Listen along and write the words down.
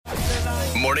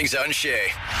Mornings on Shay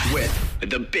with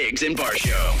the Biggs and Bar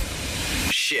Show.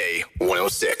 Shay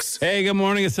 106. Hey, good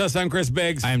morning. It's us. I'm Chris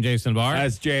Biggs. I'm Jason Barr.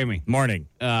 That's Jamie. Morning.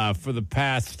 For the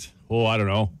past,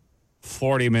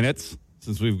 40 minutes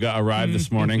since we've arrived this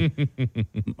morning,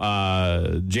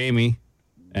 Jamie,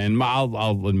 and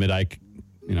I'll admit I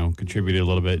contributed a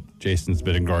little bit. Jason's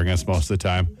been ignoring us most of the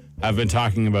time. I've been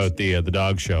talking about the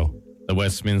dog show. The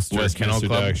Westminster Kennel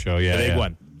Club Dog Show. Yeah, the big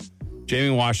one.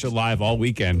 Jamie watched it live all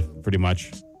weekend, pretty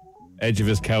much. Edge of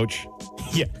his couch.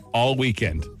 Yeah. All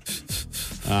weekend.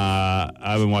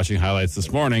 I've been watching highlights this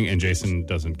morning, and Jason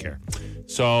doesn't care.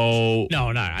 So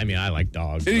I like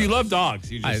dogs. you love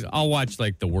dogs. I'll watch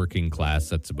like the working class.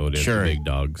 That's about it. Sure. The big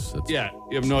dogs. You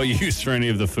have no use for any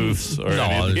of the foofs or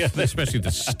any of the especially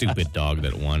the stupid dog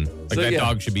that won.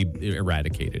 Dog should be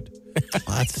eradicated.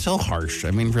 That's so harsh.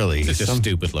 I mean, really. It's a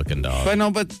stupid looking dog. But no,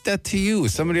 but that to you.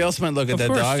 Somebody else might look at that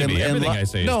course dog to me. and Everything I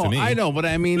say is to me. I know, but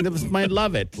I mean, might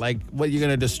love it. Like, what, you're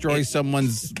going to destroy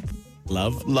someone's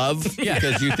love? Yeah.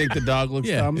 Because you think the dog looks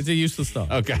dumb? It's a useless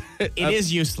dog. Okay. It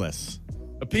is useless.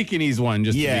 A Pekingese one,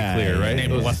 just to be clear, right?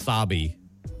 Named Wasabi.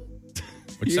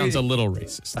 Which sounds a little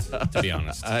racist, to be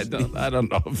honest. I don't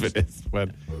know if it is,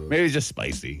 but maybe it's just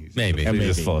spicy. Maybe. Maybe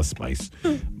just full of spice.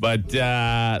 But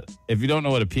if you don't know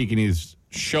what a Pekingese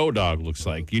show dog looks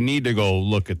like, you need to go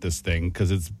look at this thing, because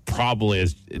it's probably,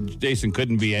 Jason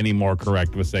couldn't be any more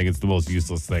correct with saying it's the most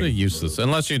useless thing. Pretty useless.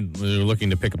 Unless you're looking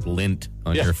to pick up lint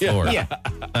on your floor. Yeah.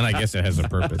 Then I guess it has a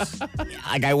purpose.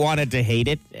 Like, I wanted to hate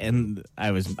it, and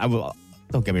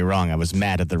don't get me wrong, I was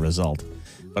mad at the result.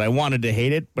 But I wanted to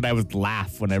hate it, but I would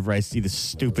laugh whenever I see the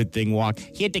stupid thing walk.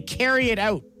 He had to carry it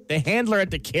out. The handler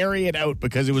had to carry it out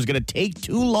because it was going to take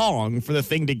too long for the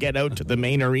thing to get out to the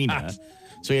main arena.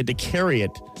 So he had to carry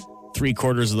it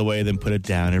 3/4 of the way, then put it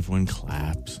down. Everyone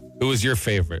claps. Who was your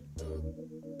favorite?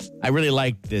 I really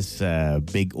liked this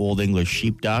big old English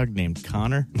sheepdog named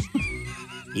Connor.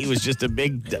 He was just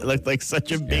looked like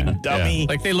such a big dummy. Yeah.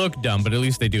 Like, they look dumb, but at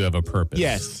least they do have a purpose.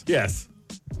 Yes.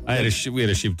 We had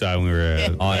a sheepdog when we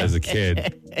were as a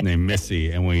kid named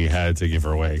Missy, and we had to give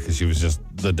her away because she was just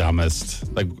the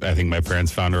dumbest. Like, I think my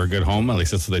parents found her a good home. At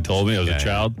least that's what they told me. I was a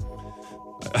child.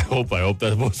 I hope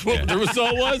that was what the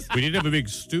result was. We did have a big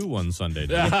stew one Sunday.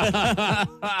 But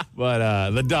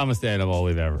the dumbest animal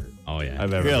I've ever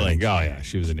Really? been. Oh yeah,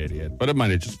 she was an idiot. But it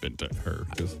might have just been to her.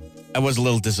 I was a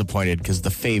little disappointed because the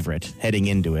favorite heading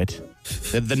into it,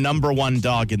 the number one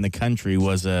dog in the country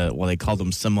was they called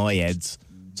them Samoyeds.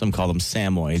 Some call them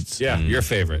Samoyeds. Yeah, your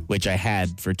favorite. Which I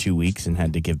had for 2 weeks and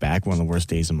had to give back. One of the worst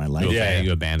days of my life.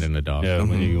 You abandoned a dog. Yeah,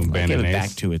 when you I abandon gave it Ace. back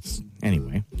to its...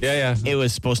 Anyway. Yeah. It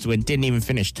was supposed to... It didn't even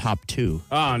finish top 2.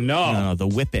 Oh, no. No, the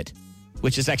Whippet.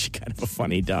 Which is actually kind of a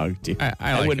funny dog, too.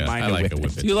 I wouldn't mind a Whippet.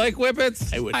 Whippet. You like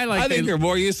whippets? I would. I think they're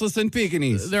more useless than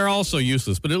Pekingese. They're also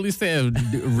useless, but at least they have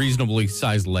reasonably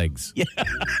sized legs. Yeah.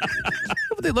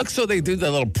 But they look so, they do that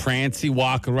little prancy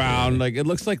walk around. Like, it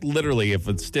looks like literally if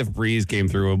a stiff breeze came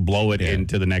through, it would blow it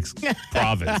into the next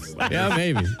province. Like, Yeah,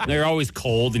 maybe. they're always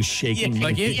cold and shaking.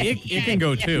 Like, it can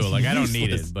go too. Like, I don't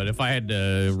need it, but if I had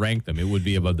to rank them, it would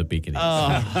be above the Pekingese.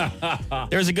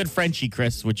 There's a good Frenchie,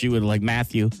 Chris, which you would like,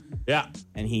 Matthew. Yeah.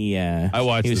 And he... I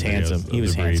watched He was the videos handsome. of He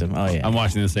was the breed. handsome. Oh, yeah. I'm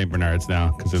watching the St. Bernards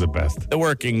now because they're the best. The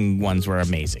working ones were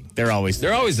amazing. They're always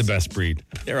the best breed.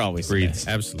 They're always the breeds. best.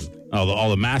 Absolutely. All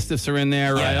the Mastiffs are in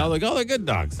there, right? Yeah. All the good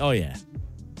dogs. Oh, yeah.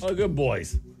 All the good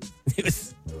boys. It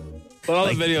was... But all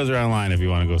the videos are online if you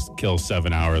want to go kill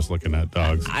 7 hours looking at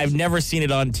dogs. I've never seen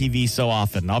it on TV so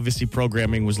often. Obviously,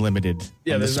 programming was limited on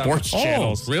the there's not- sports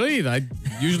channels. Really?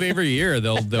 Usually every year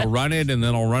they'll run it, and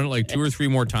then I'll run it like 2 or 3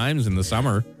 more times in the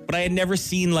summer. But I had never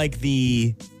seen like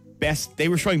the best. They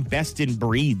were showing best in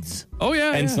breeds Oh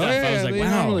yeah, and stuff. I was like, they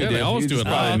wow. normally Yeah, they do. always You do just it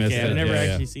probably live. missed Okay, it. I've never Yeah,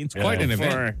 actually yeah. seen quite an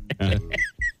before. event.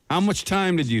 How much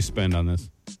time did you spend on this?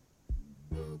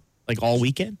 Like all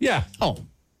weekend? Yeah. Oh,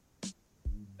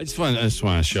 I just want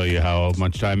to show you how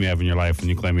much time you have in your life when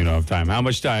you claim you don't have time. How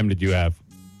much time did you have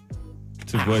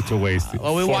to waste?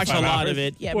 well, we 4 or watched 5 a lot hours? of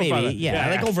it. Yeah, 4 or 5 maybe.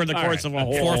 Yeah, like over the All course right. of a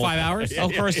whole 4 or 5 hours. Oh,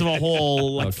 course of a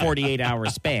whole like 48-hour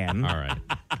span. All right.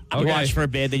 You watch for a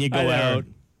bit, then you go I know. out,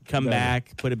 come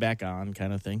back, put it back on,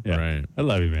 kind of thing. Yeah. Right. I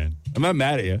love you, man. I'm not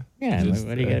mad at you. Yeah, Just,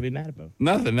 what are you gonna be mad about?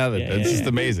 Nothing. Yeah, It's yeah, just yeah.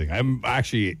 amazing. I'm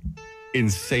actually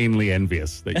insanely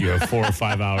envious that you have 4 or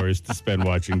 5 hours to spend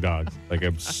watching dogs. Like,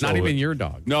 I'm so... Not even your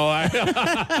dog. No,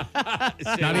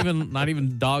 Not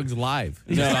even dogs live.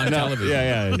 It's just on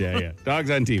television. Yeah.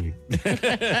 Dogs on TV.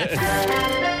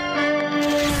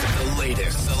 The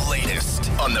latest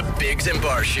on the Biggs and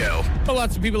Bar Show. Well,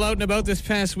 lots of people out and about this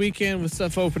past weekend with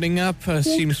stuff opening up.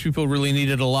 Seems people really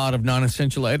needed a lot of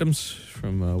non-essential items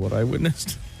from what I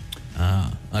witnessed.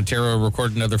 Ontario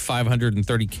recorded another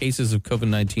 530 cases of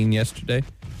COVID-19 yesterday.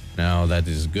 Now, that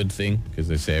is a good thing because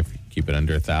they say if you keep it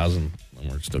under 1,000, then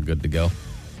we're still good to go.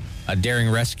 A daring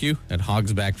rescue at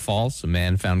Hogsback Falls. A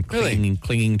man found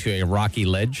clinging to a rocky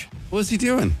ledge. What was he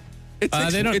doing?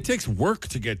 It takes work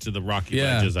to get to the rocky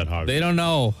ledges at Hogsback. They don't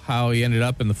know how he ended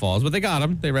up in the falls, but they got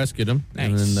him. They rescued him.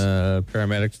 Nice. And then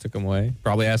paramedics took him away.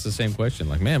 Probably asked the same question,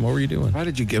 like, man, what were you doing? How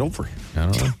did you get over here?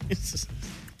 I don't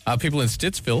know. People in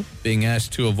Stittsville being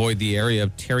asked to avoid the area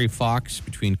of Terry Fox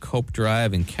between Cope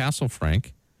Drive and Castle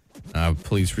Frank.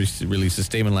 Police released a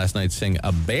statement last night saying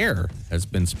a bear has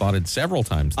been spotted several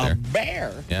times there. A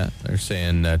bear? Yeah, they're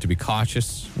saying to be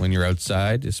cautious when you're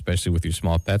outside, especially with your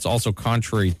small pets. Also,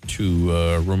 contrary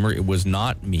to rumor, it was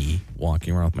not me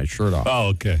walking around with my shirt off. Oh,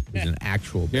 okay. It was an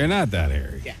actual bear. You're not that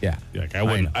hairy. Yeah. Like,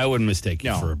 I wouldn't mistake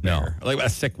you for a bear. Like a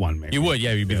sick one, maybe. You would,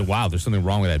 yeah. You'd be like, wow, there's something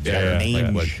wrong with that bear.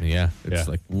 It's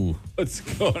like, ooh. What's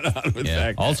going on with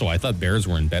that guy? Also, I thought bears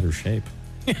were in better shape.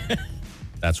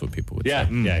 That's what people would say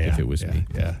if it was me.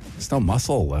 Yeah. There's no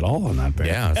muscle at all on that bear.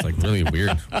 Yeah, it's like really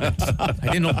weird. I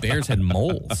didn't know bears had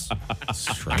moles.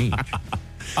 Strange.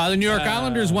 The New York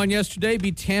Islanders won yesterday,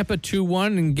 beat Tampa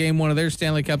 2-1 in Game 1 of their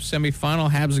Stanley Cup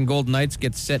semifinal. Habs and Golden Knights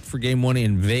get set for Game 1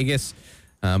 in Vegas.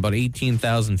 About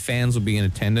 18,000 fans will be in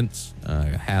attendance.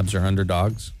 Habs are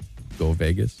underdogs. Go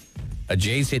Vegas.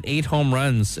 Jays hit 8 home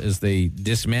runs as they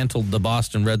dismantled the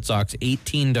Boston Red Sox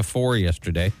 18-4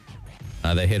 yesterday.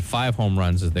 They hit 5 home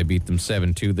runs as they beat them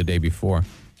 7-2 the day before.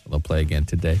 They'll play again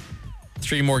today.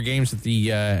 3 more games at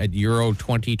the at Euro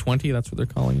 2020. That's what they're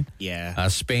calling it. Yeah.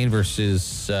 Spain versus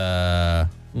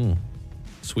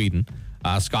Sweden.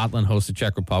 Scotland hosts the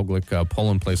Czech Republic.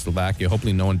 Poland plays Slovakia.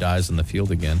 Hopefully no one dies in the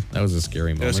field again. That was a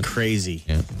scary moment. That was crazy.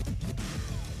 Yeah.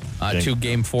 2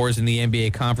 Game 4s in the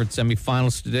NBA Conference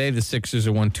semifinals today. The Sixers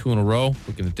have won 2 in a row.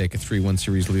 Looking to take a 3-1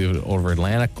 series lead over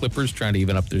Atlanta. Clippers trying to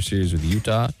even up their series with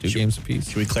Utah. 2 games apiece.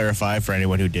 Should we clarify for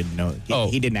anyone who didn't know?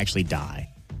 He didn't actually die.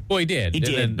 Well, he did. He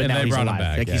did, but now they he's brought alive. him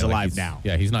back. Like he's alive now.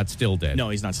 Yeah, he's not still dead. No,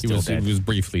 he's not still dead. He was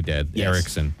briefly dead. Yes.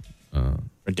 Erickson.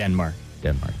 For Denmark.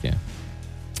 Denmark, yeah.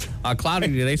 Cloudy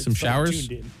today, some showers.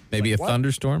 Maybe a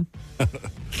thunderstorm.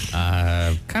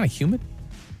 Kind of humid.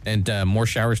 And more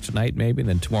showers tonight, maybe. And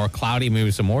then tomorrow, cloudy,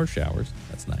 maybe some more showers.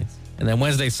 That's nice. And then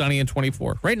Wednesday, sunny and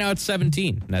 24. Right now, it's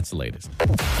 17. And that's the latest.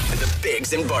 The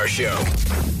Bigs and Bar Show.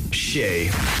 Shay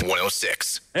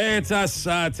 106. Hey, it's us.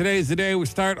 Today's the day we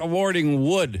start awarding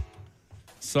wood.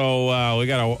 So we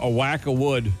got a whack of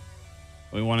wood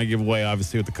we want to give away,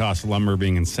 obviously, with the cost of lumber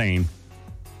being insane.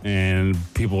 And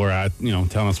people are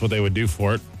telling us what they would do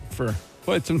for it for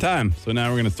quite some time. So now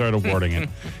we're going to start awarding it.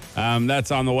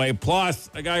 That's on the way. Plus,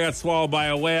 a guy got swallowed by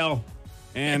a whale.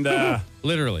 And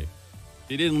literally.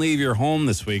 He didn't leave your home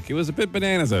this week. It was a bit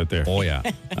bananas out there. Oh, yeah.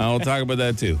 We'll talk about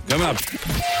that, too. Coming up.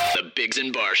 The Bigs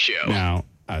and Bar Show. Now,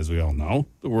 as we all know,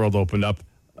 the world opened up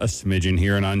a smidgen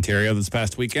here in Ontario this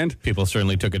past weekend. People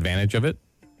certainly took advantage of it.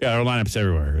 Yeah, there were lineups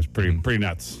everywhere. It was pretty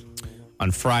nuts.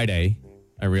 On Friday,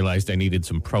 I realized I needed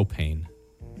some propane.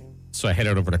 So I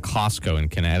headed over to Costco in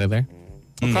Canada there.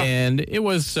 And it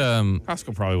was...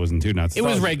 Costco probably wasn't too nuts. It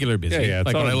was regular busy. Yeah,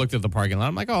 like when I looked at the parking lot,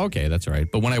 I'm like, oh, okay, that's all right.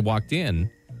 But when I walked in,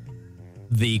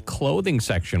 the clothing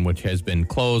section, which has been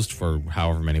closed for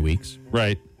however many weeks,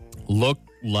 right, looked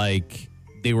like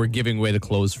they were giving away the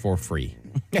clothes for free.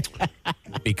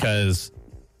 Because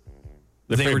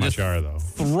they were just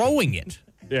throwing it.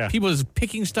 Yeah. People just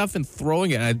picking stuff and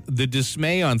throwing it. The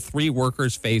dismay on 3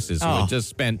 workers' faces who had just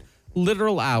spent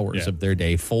literal hours of their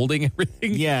day folding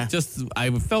everything. Yeah. I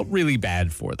felt really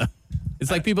bad for them.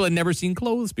 It's like people had never seen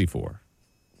clothes before.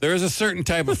 There is a certain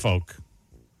type of folk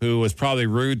who was probably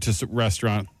rude to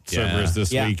restaurant servers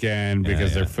this weekend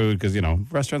because their food, because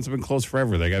restaurants have been closed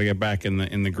forever. They got to get back in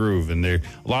the groove, and a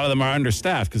lot of them are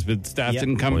understaffed because the staff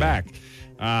didn't come back.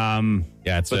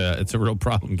 It's a real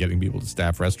problem getting people to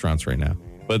staff restaurants right now.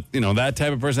 But that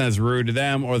type of person that's rude to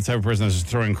them, or the type of person that's just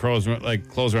throwing clothes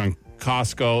around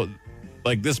Costco,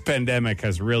 like this pandemic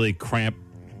has really cramped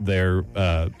their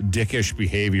dickish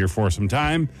behavior for some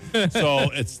time. So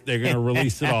they're going to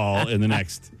release it all in the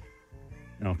next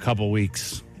couple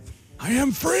weeks. I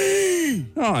am free.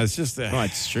 No, it's just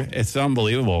it's true. It's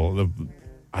unbelievable.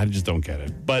 I just don't get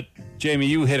it. But Jamie,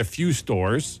 you hit a few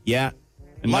stores. Yeah.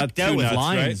 And lucked out with nuts,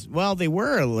 lines. Right? Well, they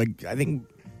were I think.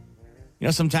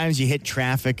 Sometimes you hit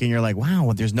traffic and you're like,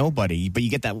 wow, there's nobody. But you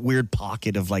get that weird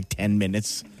pocket of 10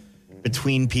 minutes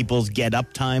between people's get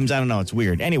up times. I don't know. It's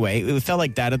weird. Anyway, it felt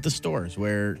like that at the stores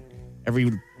where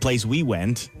every place we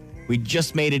went, we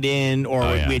just made it in or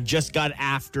we had just got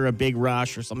after a big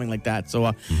rush or something like that.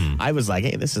 So I was like,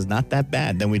 hey, this is not that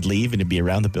bad. Then we'd leave and it'd be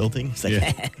around the building. It's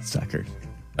like, suckers.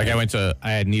 Like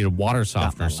I had needed water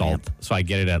softener my salt, lamp. so I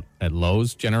get it at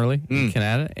Lowe's generally in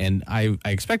Canada, and I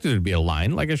expected it to be a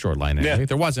line, like a short line anyway. Yeah.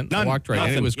 There wasn't. I walked right in. It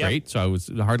Nothing. was great, so I was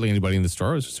hardly anybody in the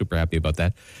store. I was super happy about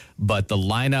that. But the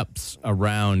lineups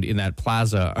around in that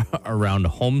plaza, around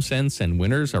HomeSense and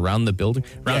Winners, around the building,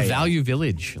 around Value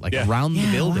Village, like around the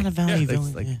building. A lot of Value it's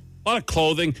Village. like- A lot of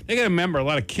clothing. They got to remember, a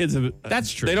lot of kids have.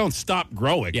 That's true. They don't stop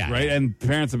growing, Yeah. right? And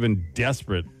parents have been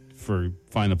desperate for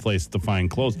find a place to find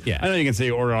clothes. Yeah. I know you can say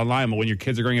order online, but when your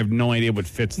kids are growing, you have no idea what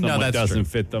fits them, No, what that's doesn't true.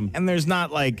 fit them. And there's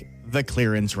not like the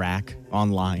clearance rack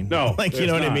online. No, like, you there's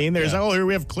know what I not. mean? There's, Yeah. here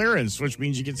we have clearance, which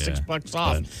means you get $6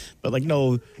 off. But- But like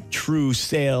no true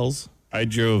sales. I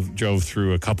drove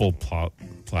through a couple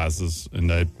plazas, and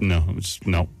no.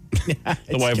 The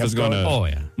wife was going to Oh,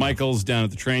 yeah. Michael's down at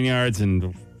the train yards,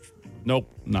 and nope,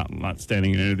 not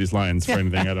standing in any of these lines for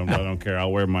anything. I don't care.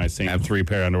 I'll wear my same 3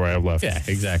 pair of underwear I have left. Yeah,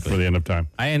 exactly. For the end of time.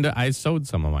 I sewed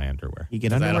some of my underwear. You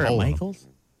get 'Cause I had a underwear at hole in them. Michael's?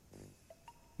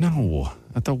 No,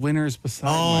 at the Winners beside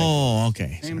Oh,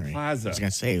 okay. Same Sorry. plaza. I was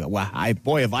going to say, wow,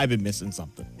 have I been missing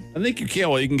something. I think you can.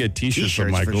 Well, you can get T-shirts from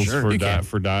T-shirts for Michaels sure. for, You can.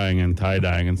 for dyeing and tie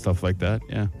dyeing and stuff like that.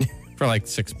 Yeah, For like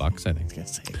 $6, I think. I was gonna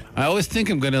say, I always think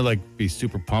I'm gonna like be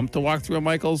super pumped to walk through a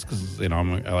Michaels because I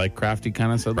like crafty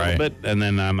kind of stuff a little Right. bit, and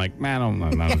then I'm like, man, I don't know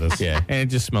none of this. Yeah, and it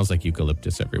just smells like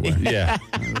eucalyptus everywhere. yeah.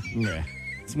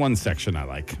 It's one section I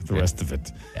like. The rest of it,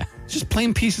 Yeah. it's just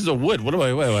plain pieces of wood. What do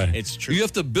I? Wait. It's true. You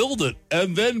have to build it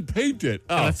and then paint it.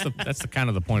 Oh, That's the kind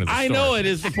of the point of the I story. know it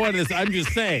is the point of this. I'm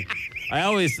just saying. I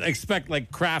always expect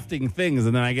like crafting things,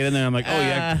 and then I get in there. And I'm like, oh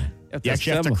yeah. you actually have to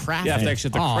assemble. craft You have to it.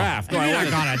 actually have to Oh, craft. No, you're I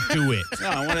not wanna- gonna do it. No,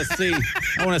 I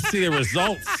want to see the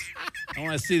results. I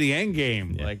want to see the end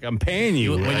game. Like I'm paying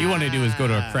you. What you want to do is go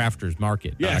to a crafter's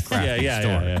market, not Yes, a crafting yeah,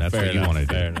 store. yeah. That's Fair what you enough, want to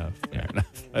do. Fair enough. Fair enough.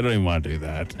 I don't even want to do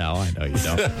that. No, I know you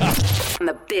don't. On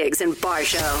the Biggs and Bar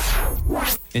Show.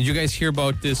 Did you guys hear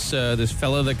about this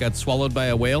fella that got swallowed by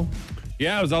a whale?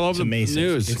 Yeah, it was all over the amazing.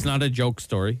 news. It's not a joke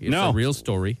story. It's No. a real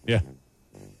story. Yeah.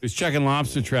 He was checking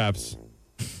lobster traps.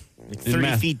 Like in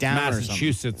 30 feet down or something.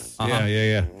 Massachusetts.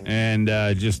 Yeah. And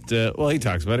he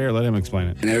talks about it. Here, let him explain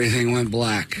it. And everything went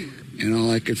black. And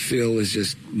all I could feel was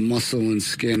just muscle and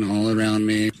skin all around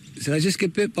me. Did I just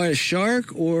get bit by a shark?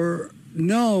 Or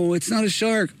no, it's not a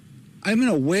shark. I'm in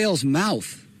a whale's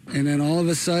mouth. And then all of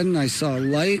a sudden I saw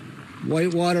light,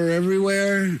 white water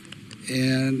everywhere.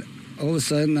 And all of a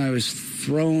sudden I was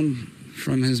thrown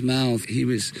from his mouth. He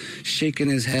was shaking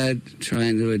his head,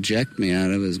 trying to eject me out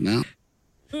of his mouth.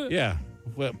 Yeah.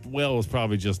 Whale was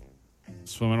probably just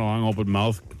swimming along open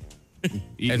mouth,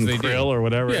 eating they do. krill or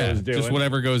whatever it Yeah, was doing. just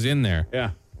whatever goes in there.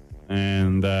 Yeah.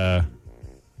 And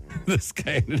this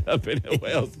guy ended up in a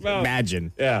whale's mouth.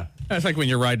 Imagine. Yeah. That's like when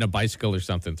you're riding a bicycle or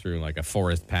something through like a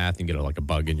forest path and get like a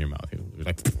bug in your mouth. You're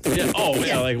like, Yeah. Oh,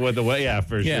 yeah. Like with the way. Yeah,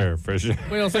 for Yeah. sure.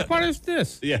 whale's like, what is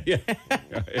this? Yeah.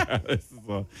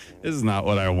 This is not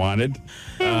what I wanted.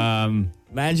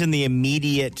 Imagine the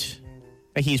immediate.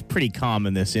 He's pretty calm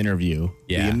in this interview.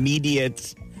 Yeah. The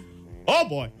immediate. Oh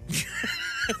boy.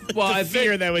 Well, The I fear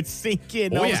think that would sink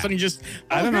in. Oh, All of yeah. a sudden, you just.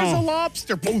 I don't there's know. a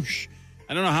lobster. Boosh.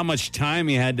 I don't know how much time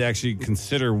he had to actually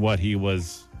consider what he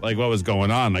was like, what was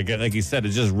going on. Like he said,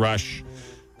 it's just rush,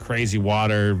 crazy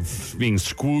water, being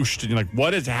squooshed, and you're like,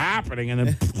 what is happening? And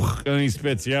then, and he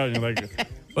spits you out, and you're like,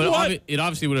 But what? it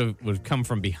obviously would have come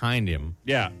from behind him.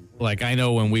 Yeah. Like I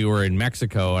know when we were in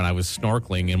Mexico and I was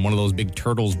snorkeling and one of those big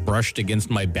turtles brushed against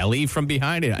my belly from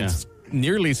behind it. It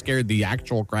nearly scared the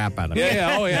actual crap out of me.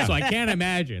 Yeah. Oh, yeah. So I can't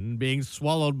imagine being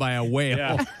swallowed by a whale.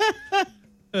 Yeah.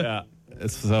 Yeah.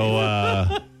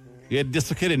 So he had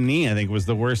dislocated knee, I think, was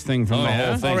the worst thing from Oh, the yeah?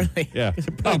 whole thing. Oh, really? Yeah.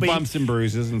 Probably- Bumps and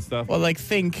bruises and stuff. Well, like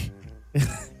think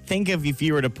of if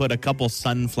you were to put a couple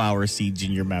sunflower seeds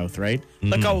in your mouth, right?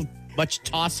 Look how much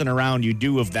tossing around you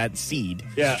do of that seed.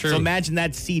 Yeah. So True. imagine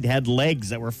that seed had legs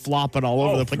that were flopping all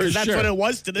over the place. for 'Cause that's sure. what it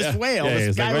was to this Yeah. whale. Yeah, This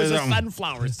he's guy like, was what a is that?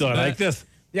 sunflower seed. So I like this.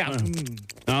 Yeah.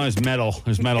 No, there's metal.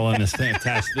 There's metal in this thing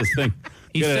attached to this thing.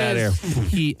 He Get it out of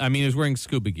says here. he was wearing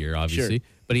scuba gear, obviously,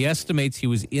 but he estimates he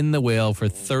was in the whale for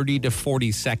 30 to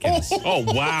 40 seconds. Oh,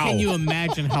 wow. Can you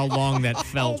imagine how long that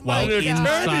felt while my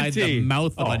inside the eternity.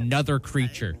 mouth of another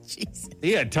creature?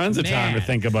 He had tons of time to Man.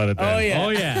 think about it then. Oh, yeah. Oh,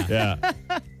 yeah. Yeah.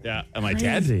 Yeah. Am I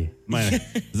Crazy. dead?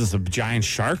 Is this a giant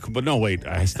shark? But no, wait.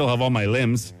 I still have all my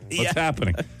limbs. What's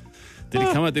happening? Did he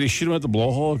come out? Did he shoot him at the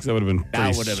blowhole? Because that would have been That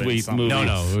pretty would have been sweet something. movie.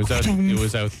 No, it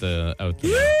was out the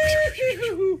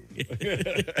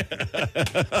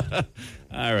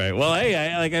All right. Well, hey,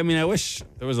 I wish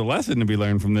there was a lesson to be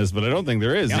learned from this, but I don't think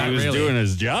there is. Not He was really. doing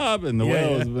his job, and the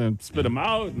whale was going to spit him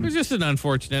out. It was just an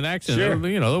unfortunate accident.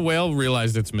 Sure. The whale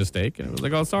realized its mistake and it was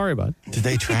like, "Oh, sorry, bud." Did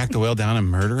they track the whale down and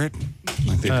murder it?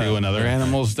 Like they do when other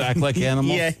animals act like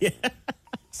animals? Yeah.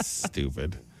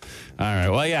 Stupid. All right.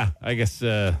 Well, yeah, I guess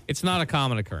It's not a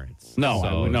common occurrence. No, so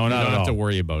no, you not don't at have to all.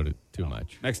 worry about it too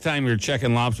much. next time you're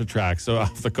checking lobster tracks, so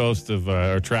off the coast of,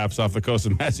 or traps off the coast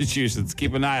of Massachusetts,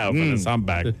 keep an eye out for this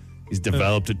humpback. He's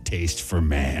developed a taste for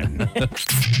man.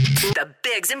 The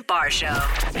Biggs and Bar Show.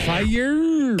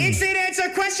 Fire! Instant answer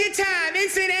question time.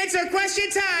 Instant answer question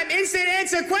time. Instant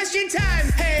answer question time.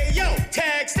 Hey, yo,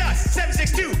 text us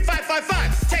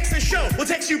 762-555. Text the show. We'll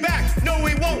text you back. No,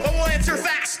 we won't, but we'll answer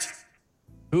fast.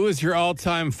 Who is your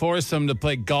all-time foursome to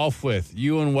play golf with?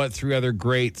 You and what three other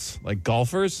greats? Like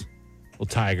golfers? Well,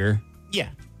 Tiger, Yeah.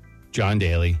 John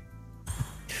Daly,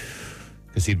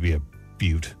 because he'd be a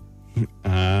beaut.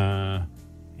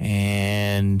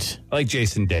 And I like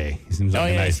Jason Day. He seems like Oh, a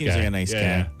yeah, he nice seems guy. like a nice guy.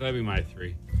 Yeah, that'd be my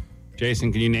three.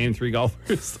 Jason, can you name three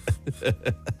golfers?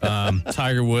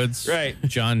 Tiger Woods, Right.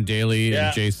 John Daly, Yeah.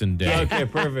 and Jason Day. Okay,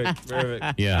 perfect.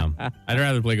 Yeah, I'd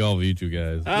rather play golf with you two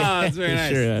guys, Oh, that's very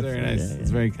nice. Sure, That's very nice.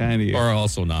 It's very kind of you. or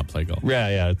also not play golf.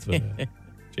 Yeah. It's,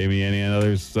 Jamie, any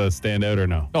others stand out or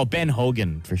no? oh, Ben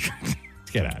Hogan for sure.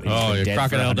 Let's get out of here. Oh, yeah, Dead for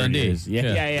Crocodile 100 Dundee. years.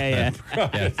 Yeah.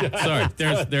 Yeah. Sorry,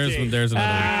 there's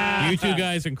another one. You two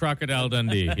guys in Crocodile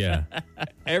Dundee. Yeah.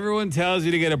 Everyone tells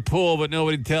you to get a pool, but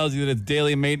nobody tells you that it's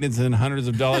daily maintenance and hundreds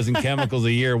of dollars in chemicals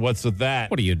a year. What's with that?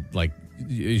 What are you like?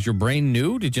 Is your brain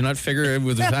new? Did you not figure it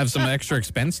would have some extra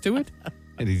expense to it?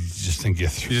 And you just think you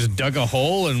threw You just dug a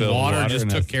hole and Filled water water just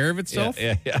and took that's- care of itself.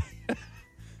 Yeah.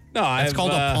 No, It's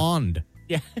called a pond.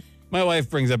 My wife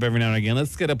brings up every now and again,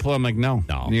 let's get a pool. I'm like, no,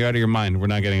 you're out of your mind. We're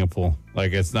not getting a pool.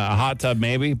 Like, it's not a hot tub,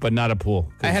 maybe, but not a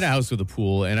pool. I had a house with a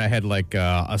pool, and I had like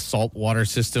a salt water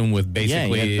system with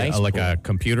basically nice like a pool.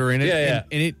 computer in it. Yeah.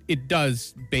 And it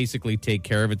does basically take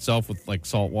care of itself with like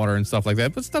salt water and stuff like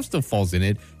that, but stuff still falls in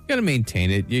it. You got to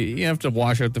maintain it. You have to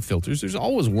wash out the filters. There's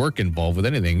always work involved with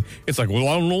anything. It's like,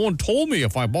 well, no one told me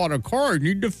if I bought a car, I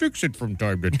need to fix it from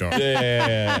time to time.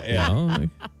 Yeah. You know, like-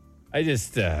 I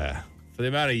just, for the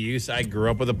amount of use, I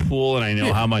grew up with a pool, and I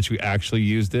know how much we actually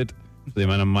used it. The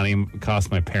amount of money it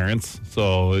cost my parents.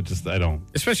 So it just, I don't.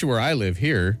 especially where I live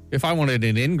here, if I wanted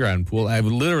an in-ground pool, I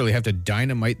would literally have to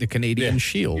dynamite the Canadian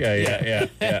Shield. Yeah.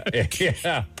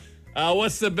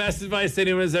 What's the best advice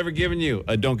anyone has ever given you?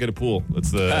 Don't get a pool.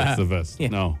 That's the best.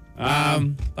 No.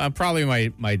 Probably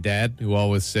my dad, who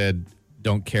always said,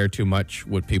 "Don't care too much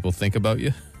what people think about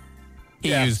you."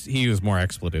 He used more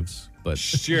expletives, but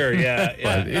Sure, yeah.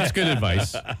 but it's good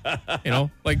advice.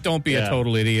 Like don't be a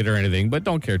total idiot or anything, but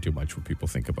don't care too much what people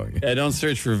think about you. Yeah, don't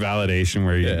search for validation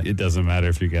where it doesn't matter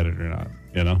if you get it or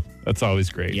not. That's always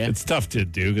great. Yeah. It's tough to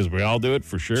do because we all do it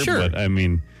for sure. Sure. But I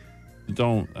mean,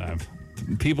 don't.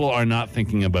 People are not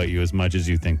thinking about you as much as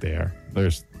you think they are. They're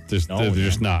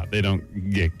just not. They don't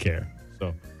care.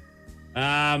 So,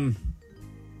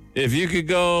 if you could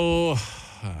go,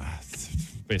 it's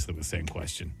basically the same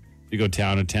question. If you go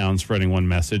town to town spreading one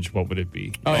message, what would it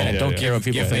be? Oh, yeah, don't care what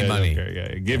people Give think. me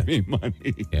money. Give me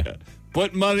money. Yeah.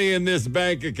 Put money in this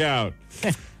bank account.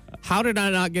 How did I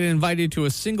not get invited to a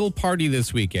single party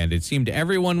this weekend? It seemed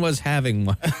everyone was having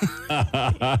one.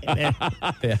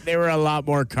 There were a lot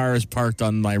more cars parked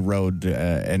on my road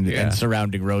and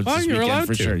surrounding roads this you're weekend allowed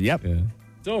for to. sure. Yep. Yeah.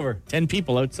 It's over. 10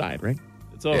 people outside, right?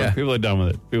 It's over. Yeah. People are done with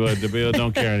it. People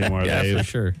don't care anymore. Yeah, for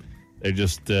sure. They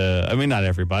just, not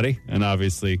everybody. And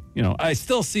obviously, I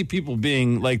still see people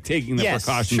being like taking the Yes,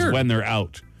 precautions sure. when they're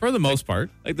out. For the most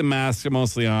part. Like the masks are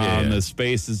mostly on, Yeah. the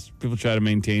spaces, people try to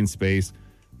maintain space.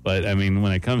 But I mean,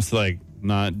 when it comes to like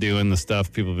not doing the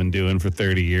stuff people have been doing for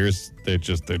 30 years, they're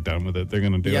done with it. They're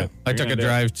going to do it. I took a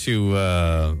drive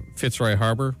to Fitzroy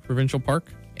Harbor Provincial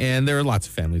Park, and there were lots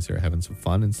of families there having some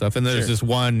fun and stuff. And there's this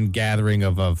one gathering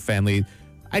of a family.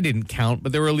 I didn't count,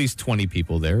 but there were at least 20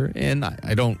 people there. And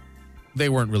they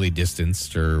weren't really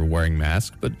distanced or wearing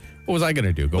masks. But what was I going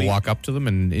to do? Go walk up to them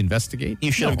and investigate?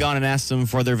 You should have gone and asked them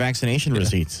for their vaccination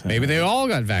receipts. Maybe they all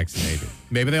got vaccinated.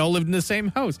 Maybe they all lived in the same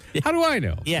house. How do I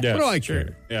know? Yeah. What do I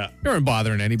care? Yeah. You weren't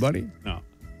bothering anybody. No.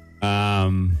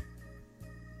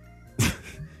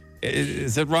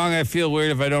 Is it wrong? I feel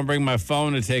weird if I don't bring my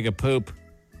phone to take a poop.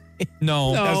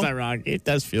 No. That's not wrong. It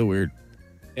does feel weird.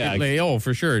 Yeah.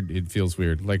 For sure. It feels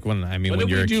weird. Like when What when did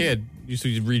you're we a do- kid, you used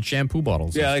to read shampoo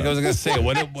bottles. Yeah, and like I stuff. was going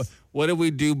to say, what did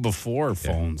we do before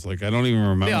phones? Like, I don't even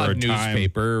remember The a odd time.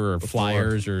 newspaper or before.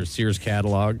 flyers or Sears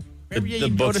catalog. The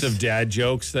books of dad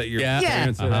jokes that your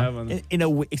parents would have on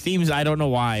it seems, I don't know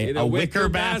why, in a wicker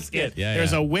basket. Yeah,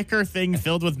 There's a wicker thing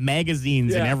filled with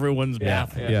magazines in everyone's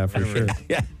bathroom. Yeah, for sure.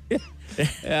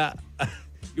 Yeah.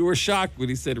 You were shocked when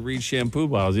he said read shampoo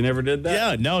bottles. You never did that?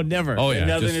 Yeah, no, never. Oh, yeah.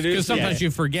 Nothing to do. Because sometimes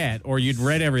you forget, or you'd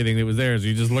read everything that was there, so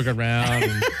you just look around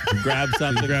and grab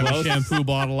something. grab close. a shampoo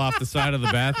bottle off the side of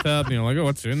the bathtub, and you're like, oh,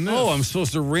 what's in this? Oh, I'm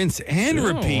supposed to rinse and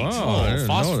repeat. wow. I didn't know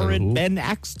Phosphorate that.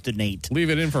 benactinate. Leave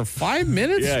it in for 5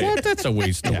 minutes? Yeah, What? That's a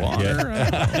waste of water.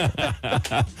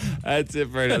 That's it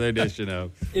for another edition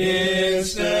of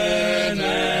Instant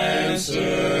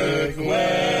answer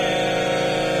question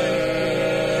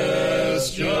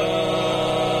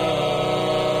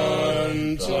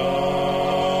time.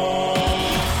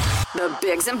 The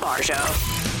Biggs and Bar Show.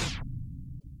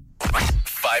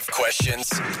 5 questions,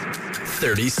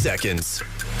 30 seconds.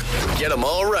 Get them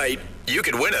all right, you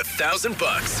could win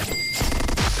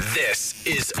 $1,000. This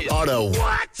is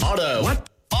OttaWHAT. OttaWHAT.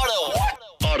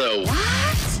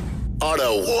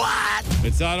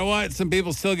 It's OttaWHAT. Some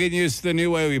people still getting used to the new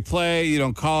way we play. You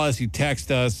don't call us, you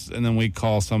text us, and then we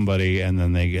call somebody, and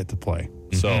then they get to play.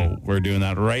 So we're doing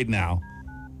that right now.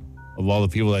 Of all the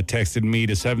people that texted me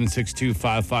to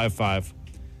 762-555.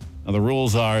 Now, the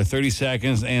rules are 30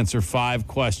 seconds, answer 5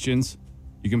 questions.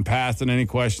 You can pass on any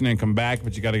question and come back,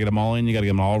 but you got to get them all in. You got to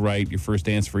get them all right. Your first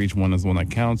answer for each one is the one that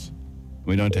counts.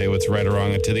 We don't tell you what's right or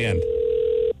wrong until the end.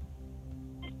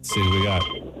 Let's see what we got.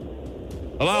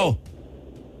 Hello?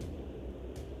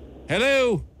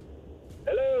 Hello?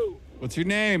 Hello. What's your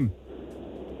name?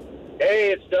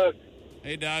 Hey, it's Doug.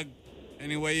 Hey, Doug.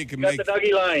 Any way you can Got make... the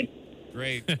Dougie line.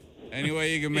 Great. Any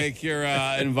way you can make your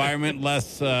environment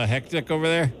less hectic over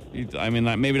there? I mean,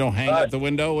 like, maybe don't hang out the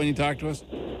window when you talk to us?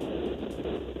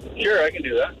 Sure, I can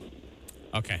do that.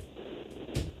 Okay.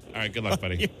 All right, good luck,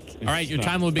 buddy. All right, your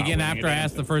time will begin after I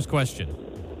ask the first question.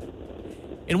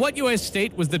 In what U.S.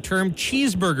 state was the term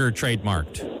cheeseburger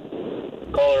trademarked?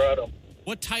 Colorado.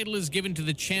 What title is given to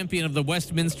the champion of the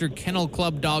Westminster Kennel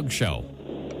Club Dog Show?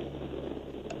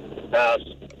 Pass.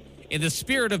 In the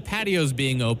spirit of patios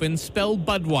being open, spell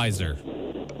Budweiser.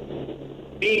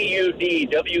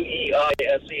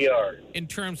 BUDWEISER. In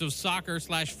terms of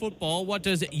soccer/football, what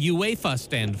does UEFA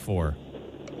stand for?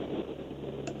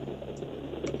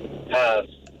 Pass.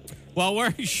 While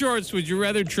wearing shorts, would you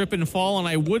rather trip and fall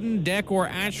on a wooden deck or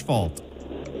asphalt?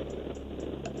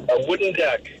 A wooden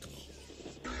deck.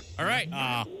 All right.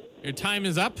 Your time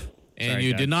is up, and Sorry,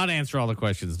 you Doug. did not answer all the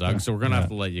questions, Doug, so we're going to have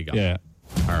to let you go. Yeah.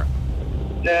 All right.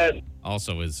 Nah.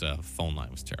 Also, his phone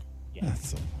line was terrible.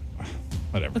 That's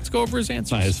whatever. Let's go over his answers.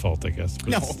 It's not his fault, I guess.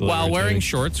 but it's still While wearing irritating.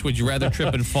 shorts, would you rather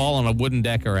trip and fall on a wooden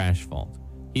deck or asphalt?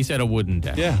 He said a wooden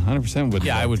deck. Yeah, 100% would.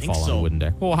 Yeah, I would think fall on so. a wooden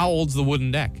deck. Well, how old's the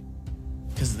wooden deck?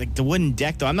 Because like the wooden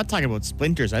deck, though, I'm not talking about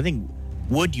splinters. I think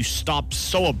wood, you stop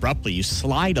so abruptly. You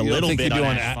slide a You don't little think bit you on do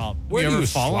on asphalt. Where You do ever you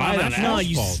fall on slide on asphalt? No,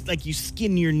 you asphalt? you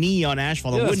skin your knee on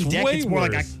asphalt. Yeah, A that's wooden deck, way it's more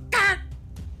like a. worse.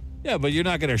 Yeah, but you're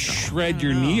not going to shred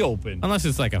your knee open. Unless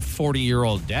it's like a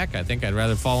 40-year-old deck, I think I'd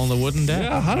rather fall on the wooden deck.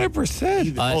 Yeah,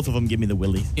 100%. Both of them give me the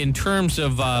willies. In terms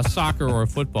of soccer or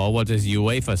football, what does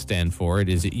UEFA stand for? It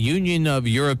is Union of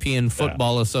European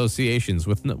Football Associations,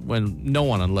 with when no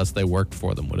one, unless they worked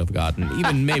for them, would have gotten,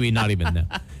 even maybe not even them.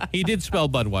 He did spell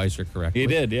Budweiser correctly. He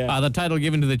did, yeah. The title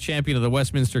given to the champion of the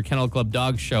Westminster Kennel Club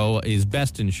Dog Show is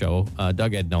Best in Show.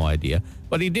 Doug had no idea.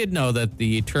 But he did know that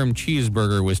the term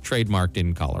cheeseburger was trademarked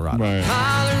in Colorado. Right.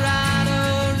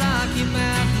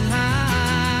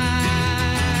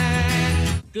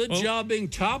 Good job being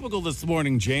topical this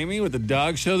morning, Jamie, with the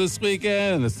dog show this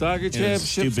weekend and the soccer championships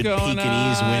Stupid going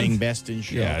Pekingese on. winning best in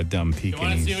show. Yeah, dumb You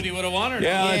want to see Pekingese. what he would have won or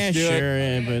Yeah, not? let's do sure.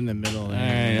 it. But in the middle. All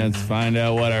right, let's find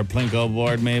out what our Plinko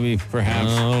board maybe, perhaps.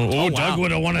 Doug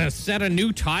would have won a set of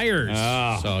new tires.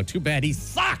 Oh. So too bad he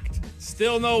sucked.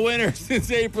 Still no winner since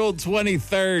April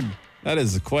 23rd. That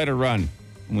is quite a run.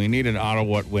 We need an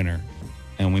OttaWHAT winner,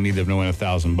 and we need them to win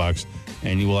 $1,000.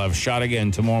 And you will have a shot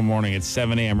again tomorrow morning at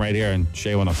 7 a.m. right here on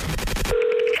Shea 107.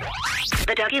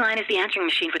 The Dougie line is the answering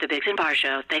machine for the Biggs and Bar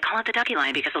Show. They call it the Dougie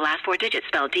line because the last 4 digits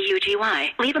spell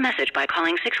DUGY. Leave a message by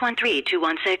calling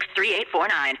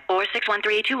 613-216-3849 or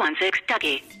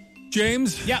 613-216-DOUGY.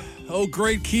 James? Yep. Oh,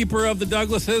 great keeper of the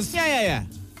Douglases. Yeah.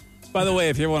 By the way,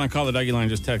 if you ever want to call the Dougie line,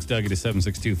 just text Dougie to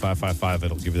 762-555.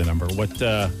 It'll give you the number. What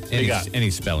you got?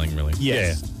 Any spelling, really.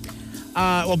 Yes.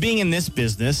 Well, being in this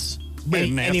business,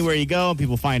 Business. anywhere you go,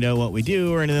 people find out what we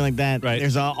do or anything like that. Right.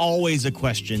 There's always a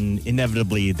question,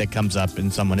 inevitably, that comes up,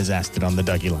 and someone has asked it on the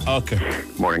Dougie line. Okay.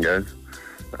 Morning, guys.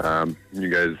 You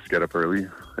guys get up early,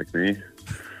 like me.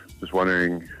 Just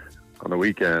wondering, on the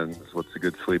weekends, what's a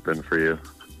good sleep in for you?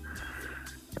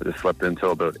 I just slept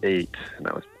until about 8, and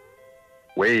I was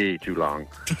way too long.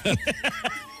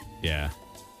 Yeah.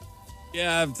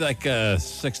 Yeah, it's like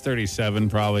 6:37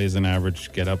 probably is an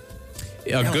average get up.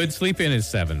 A good sleep in is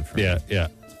 7 for me. Yeah.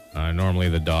 Normally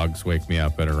the dogs wake me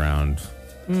up at around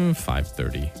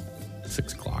 5:30,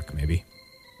 6 o'clock maybe.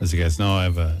 As you guys know, I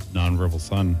have a nonverbal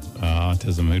son,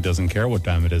 autism, who doesn't care what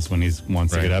time it is. When he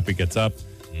wants to get up, he gets up.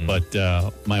 But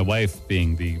my wife,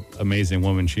 being the amazing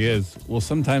woman she is, will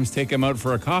sometimes take him out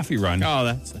for a coffee run. Oh,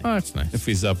 that's nice. Oh, that's nice. If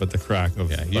he's up at the crack of...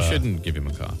 Yeah, you shouldn't give him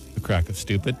a coffee. The crack of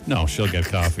stupid. No, she'll get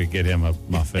coffee, get him a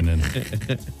muffin and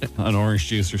an orange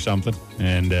juice or something,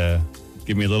 and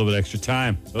give me a little bit extra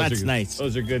time. That's nice.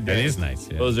 Those are good days. That is nice,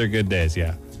 yeah. Those are good days,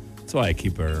 yeah. That's why I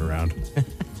keep her around.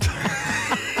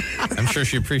 I'm sure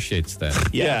she appreciates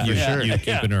that. Yeah, You're sure you're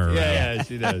keeping her around. Yeah,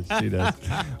 she does. She does.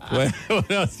 What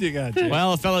else you got, Jay?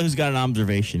 Well, a fellow who's got an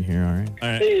observation here, all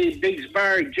right. Hey, Big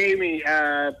Bar, Jamie,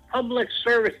 public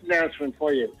service announcement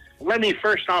for you. Let me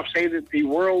first off say that the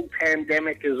world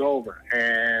pandemic is over,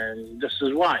 and this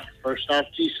is why. First off,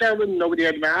 G7, nobody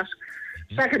had masks.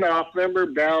 Second off, remember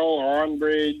Bell,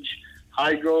 Onbridge,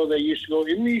 Hydro, they used to go,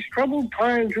 in these troubled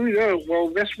times, well,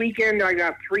 this weekend I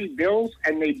got 3 bills,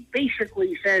 and they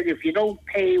basically said, if you don't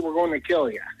pay, we're going to kill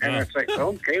you. And it's like,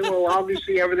 okay, well,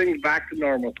 obviously everything's back to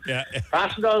normal. Yeah.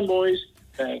 Pass it on, boys.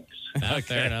 Thanks.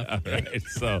 Fair enough. All right.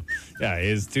 So, yeah,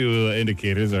 his 2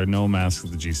 indicators are no masks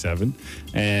at the G7,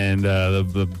 and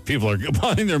the people are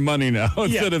buying their money now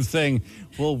instead of saying,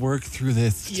 we'll work through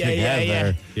this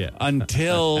together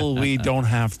until we don't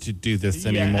have to do this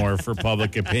anymore for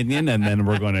public opinion, and then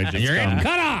we're going to just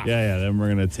cut off. Yeah, then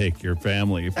we're going to take your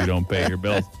family if you don't pay your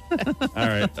bills. All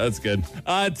right, that's good.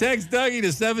 Text Dougie to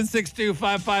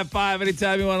 762-555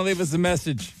 anytime you want to leave us a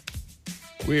message.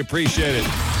 We appreciate it.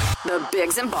 The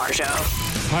Biggs and Bar Show.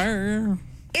 Fire.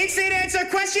 Instant answer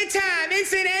question time.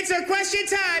 Instant answer question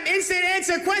time. Instant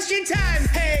answer question time.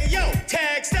 Hey, yo,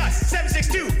 text us.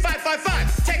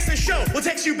 762-555. Text the show. We'll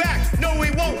text you back. No, we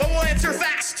won't, but we'll answer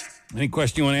fast. Any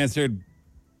question you want answered,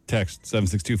 text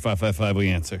 762-555. We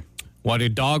answer. Why do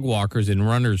dog walkers and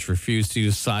runners refuse to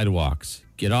use sidewalks?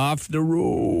 Get off the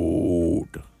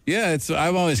road. Yeah,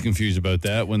 I'm always confused about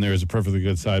that. When there's a perfectly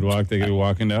good sidewalk, they could be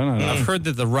walking down. I don't know. I've heard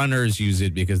that the runners use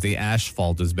it because the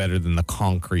asphalt is better than the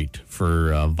concrete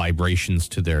for vibrations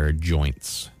to their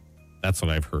joints. That's what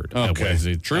I've heard. Okay. Is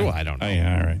it true? I don't know.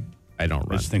 Yeah, all right. I don't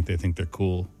run. I just think they think they're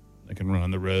cool. They can run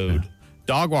on the road.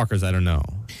 Dog walkers, I don't know.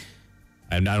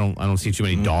 I don't see too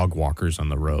many dog walkers on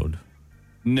the road.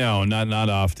 No, not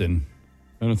often.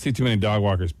 I don't see too many dog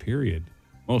walkers, period.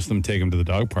 Most of them take them to the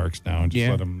dog parks now and just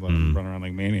let them run around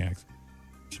like maniacs.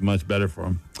 It's much better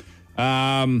for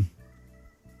them.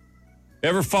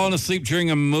 Ever fallen asleep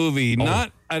during a movie?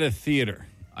 Not at a theater.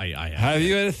 I have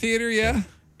you at a theater? Yeah,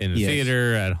 in the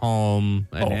theater, at home,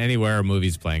 and anywhere a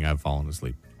movie's playing, I've fallen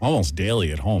asleep almost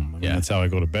daily at home. I mean, that's how I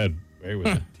go to bed, right,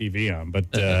 with the TV on. But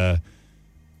I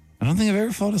don't think I've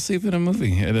ever fallen asleep in a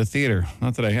movie at a theater.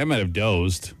 Not that I might have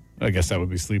dozed. I guess that would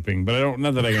be sleeping, but I don't.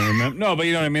 Not that I can remember. No, but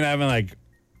you know what I mean. I haven't like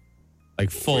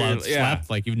full out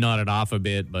slept, like you've nodded off a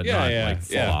bit, but not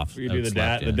full off. You do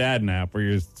the dad nap where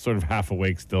you're sort of half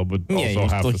awake still, but also you're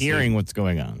half still asleep. hearing what's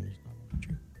going on.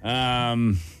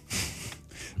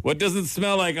 What does it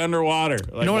smell like underwater?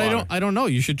 Like you know what? water? I don't know.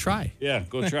 You should try. Yeah,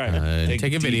 go try it.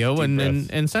 Take a video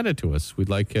and send it to us. We'd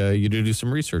like you to do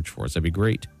some research for us. That'd be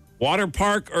great. Water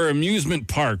park or amusement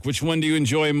park? Which one do you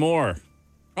enjoy more?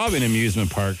 Probably an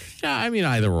amusement park. Yeah, I mean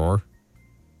either or.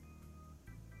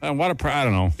 Water park, I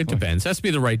don't know. It depends. It has to be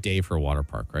the right day for a water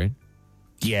park, right?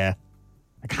 Yeah.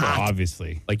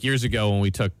 Obviously. Like years ago when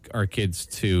we took our kids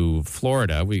to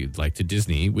Florida, to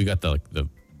Disney, we got the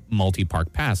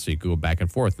multi-park pass so you could go back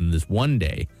and forth. And this one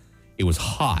day, it was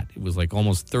hot. It was like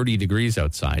almost 30 degrees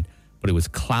outside, but it was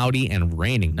cloudy and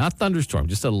raining. Not thunderstorm,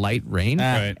 just a light rain.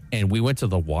 Right. And we went to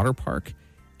the water park,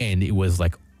 and it was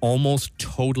like almost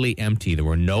totally empty. There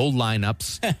were no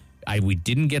lineups. We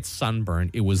didn't get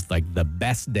sunburned. It was like the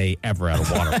best day ever at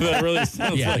a water park. That really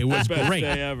sounds like it was the best great.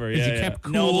 day ever. You Yeah, kept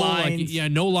cool. No lines.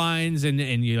 No lines, and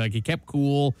you it kept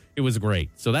cool. It was great.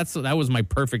 So that was my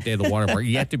perfect day at the water park.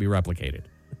 Yet to be replicated.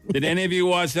 Did any of you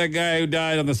watch that guy who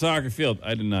died on the soccer field?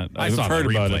 I did not. I saw heard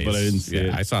the about replays. it, but I didn't see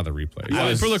it. I saw the replay.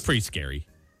 It looked pretty scary.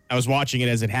 I was watching it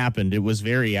as it happened. It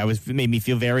made me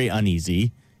feel very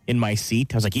uneasy in my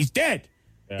seat. I was like, he's dead.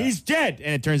 Yeah. He's dead.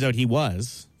 And it turns out he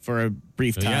was for a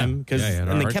brief time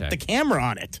and they kept the camera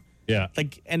on it. Yeah.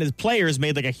 And his players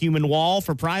made like a human wall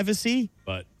for privacy.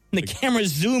 But the camera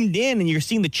zoomed in and you're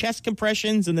seeing the chest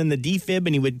compressions and then the defib,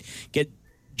 and he would get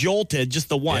jolted just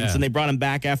the once, and they brought him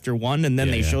back after one, and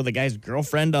then they show the guy's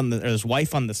girlfriend or his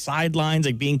wife on the sidelines,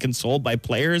 like being consoled by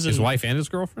players. His wife and his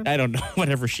girlfriend? I don't know,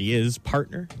 whatever she is,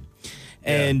 partner.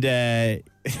 And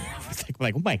it's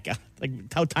like, oh my God.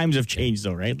 Like how times have changed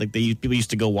though, right? Like people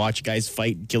used to go watch guys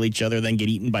fight and kill each other, then get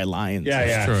eaten by lions.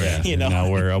 Yeah. You know,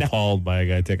 now we're appalled by a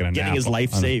guy taking a nap. getting his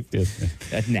life saved. A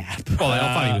nap. Well, I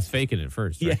thought he was faking it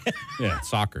first. Right? Yeah.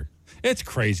 Soccer. It's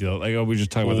crazy though. Like we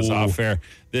just talked about this off air.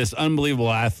 This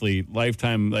unbelievable athlete,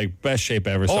 lifetime, like best shape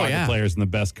ever. Soccer players in the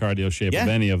best cardio shape of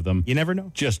any of them. You never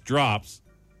know. Just drops.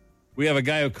 We have a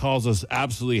guy who calls us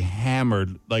absolutely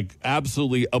hammered, like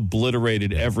absolutely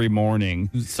obliterated every morning.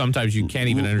 Sometimes you can't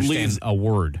even understand a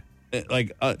word.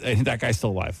 Like that guy's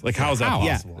still alive. Like how is that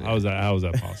possible? Yeah. How is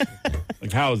that possible?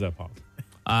 Like how is that possible?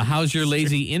 How's your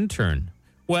lazy intern?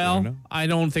 Well, I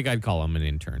don't think I'd call him an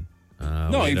intern.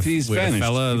 No, he's we vanished. had a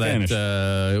fella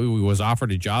that was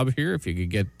offered a job here if he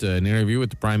could get an interview with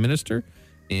the Prime Minister,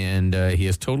 and he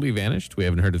has totally vanished. We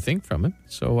haven't heard a thing from him,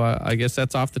 so I guess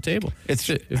that's off the table. If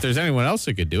there's anyone else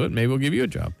that could do it, maybe we'll give you a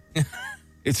job.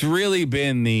 It's really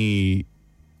been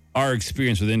our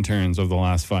experience with interns over the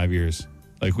last 5 years.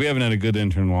 Like, we haven't had a good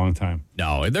intern in a long time.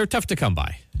 No, they're tough to come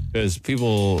by. Because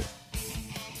people...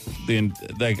 I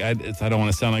don't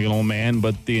want to sound like an old man,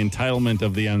 but the entitlement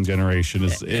of the young generation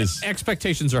is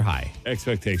expectations are high.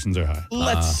 Expectations are high.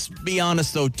 Let's be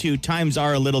honest, though, too. Times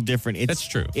are a little different. That's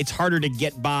true. It's harder to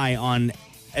get by on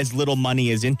as little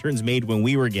money as interns made when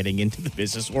we were getting into the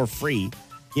business, or free.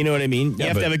 You know what I mean? You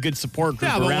have to have a good support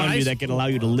group around you that can allow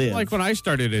you to live. Like when I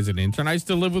started as an intern, I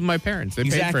still live with my parents. They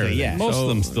paid for everything. Yeah. Most of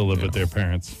them still live with their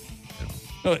parents.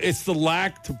 No, it's the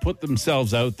lack to put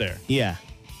themselves out there. Yeah.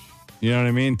 You know what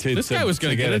I mean? This guy was going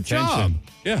to get a attention. Job.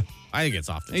 Yeah. I think it's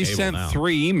off the he table sent now.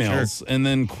 3 emails and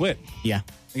then quit. Yeah.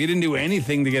 He didn't do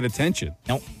anything to get attention.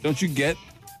 Nope. Don't you get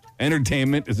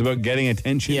entertainment is about getting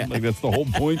attention? Yeah. Like, that's the whole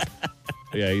point.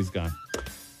 Yeah, he's gone.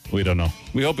 We don't know.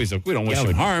 We hope we don't wish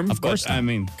him harm. Of course not. I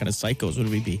mean, what kind of psychos would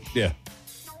we be? Yeah.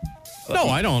 No,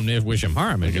 I don't wish him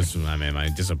harm. Am I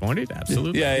disappointed?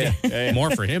 Absolutely. Yeah.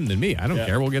 More for him than me. I don't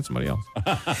care. We'll get somebody else.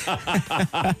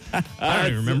 I don't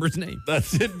even remember his name.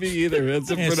 That's it, me either. That's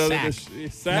it for another.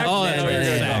 Sack. Oh, that's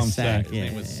right. Sack. His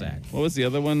name was Sack. What was the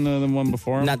other one? The one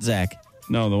before him? Not Zach.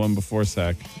 No, the one before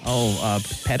Sack. Oh,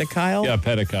 pedicile? Yeah,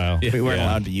 pedicile. We weren't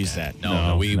allowed to use that.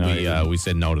 No, we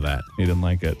said no to that. He didn't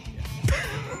like it.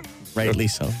 Rightly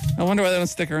so. I wonder why they don't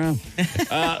stick around.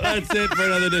 That's it for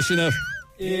another edition of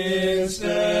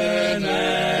Instant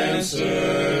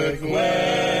Answer Question.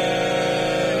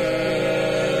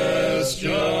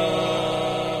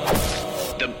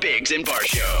 The Biggs and Bar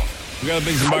Show. We got a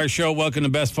Biggs and Bar Show. Welcome to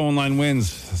Best Phone Line Wins.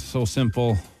 So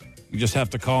simple. You just have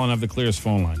to call and have the clearest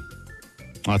phone line.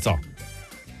 That's all.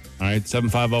 All right,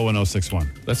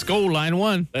 750-1061. Let's go, line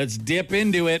 1. Let's dip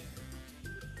into it.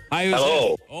 Hi, who's Hello.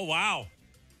 this? Oh, wow.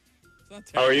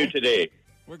 How are you today?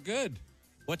 We're good.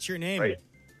 What's your name? Right.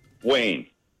 Wayne.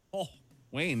 Oh,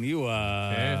 Wayne, you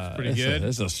it's pretty good.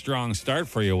 This is a strong start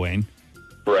for you, Wayne.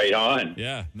 Right on.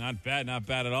 Yeah, not bad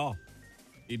at all.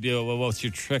 You do. Well, what's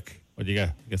your trick? What do you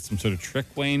got? You got some sort of trick,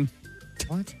 Wayne?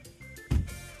 What?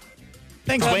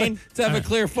 Thanks, Wayne. To have a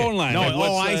clear phone line. No,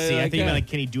 Like, I see. I think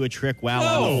can he do a trick while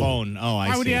on the phone? Oh, I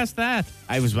see. Why would he ask that?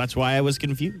 That's why I was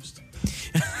confused.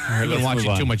 I've been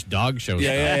watching too much dog shows.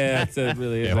 Yeah. That's it.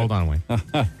 Really. Yeah, hold on, Wayne.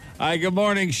 Hi. Good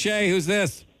morning, Shay. Who's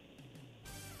this?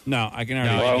 No, I can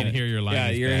already. No, I can hear your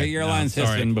line. Yeah, your line's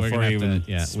hissing before you even.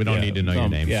 We don't need to know your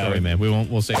name. Yeah, sorry, man.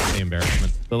 We'll save the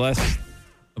embarrassment The less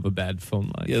of a bad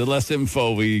phone line. Yeah, the less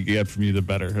info we get from you, the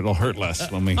better. It'll hurt less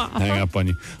when we hang up on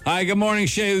you. Hi, good morning,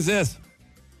 Shay. Who's this?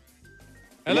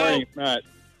 Hello. Good morning, Matt.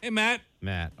 Hey, Matt.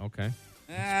 Matt, okay.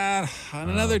 On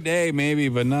another day, maybe,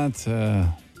 but not.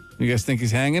 You guys think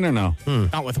he's hanging or no?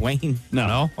 Not with Wayne.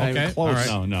 No. Okay. Close.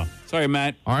 All right. No. Sorry,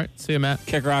 Matt. All right. See you, Matt.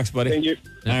 Kick rocks, buddy. Thank you.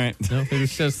 All right. No, he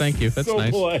just says thank you. That's So nice.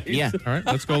 polite. Yeah. All right.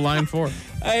 Let's go line 4.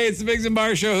 Hey, it's the Biggs and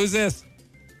Bar Show. Who's this?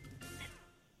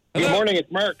 Good morning,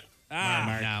 it's Mark.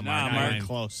 Mark.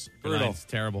 Close. Brutal. It's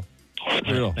terrible.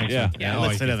 Brutal. Thanks, Yeah. man. Yeah, Oh,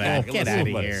 listen to that. Get out of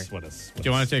here. Do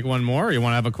you want to take one more, or you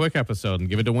want to have a quick episode and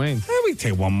give it to Wayne? We can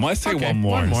take one more. Let's take one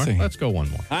more. One more. See. Let's go one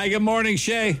more. Hi, good morning,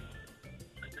 Shay.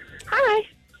 Hi.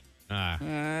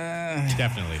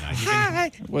 Definitely not.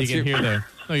 You can hear the.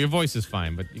 No, your voice is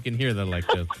fine, but you can hear the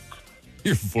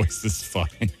Your voice is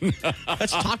fine.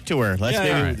 Let's talk to her. Let's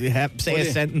say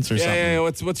a sentence or something. Yeah.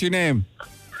 What's your name?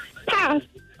 Pass.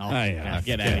 Oh, yeah.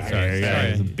 Get out of Sorry.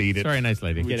 here. Beat it. Sorry, nice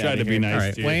lady. We Get tried outta to be here. nice All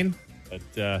right, to you. Wayne. But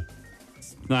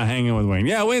not hanging with Wayne.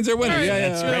 Yeah, Wayne's our winner. All right,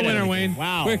 That's you're a winner, Wayne.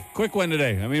 Wow. Quick one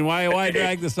today. I mean, why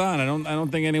drag this on? I don't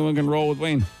think anyone can roll with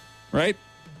Wayne, right?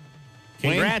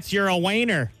 Congrats, you're a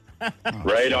Wayner.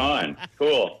 Right on.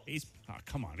 Cool.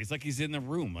 come on. He's like he's in the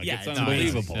room. Like, Yeah, it's it's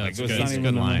unbelievable. nice. Like, It's it was good. not It's a even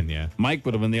good the line, one. yeah. Mike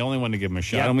would have been the only one to give him a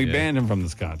shot, Yeah. and we Yeah. banned him from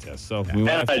this contest. So we And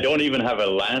went I don't even have a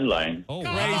landline. Oh,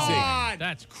 crazy.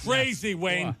 That's Crazy,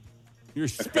 Wayne. You're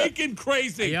speaking Are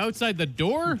crazy. you outside the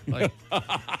door? Like, all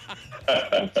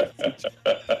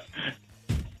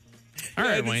I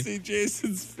right, had to Wayne. see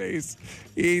Jason's face.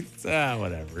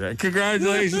 Whatever.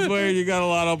 Congratulations, Wayne. You got a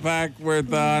lotto pack worth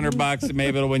 $100, and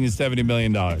maybe it'll win you $70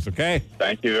 million. Okay.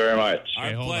 Thank you very much. Okay,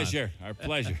 Our hold on. pleasure. Our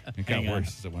pleasure. It got Hang on.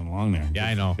 worse as it went along there. Yeah,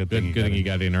 I know. Good thing got you in.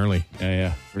 got in early.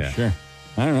 Yeah, for Yeah. sure.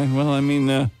 All right. Well, I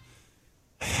mean,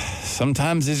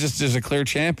 sometimes there's a clear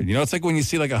champion. You know, it's like when you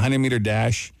see like a 100-meter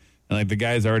dash and like the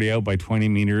guy's already out by 20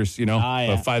 meters, you know, yeah.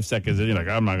 but 5 seconds in, you're like,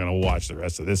 I'm not going to watch the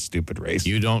rest of this stupid race.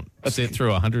 You don't sit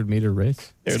through a 100-meter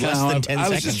race? They're It's less kinda than how 10 I was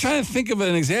seconds. just trying to think of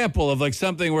an example of like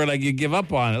something where like you give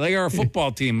up on it. Like our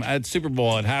football team at Super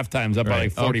Bowl at halftime's up by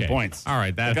like 40 okay. points. All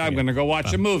right, that's Like, I'm going to go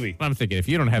watch a movie. I'm thinking if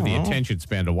you don't have the attention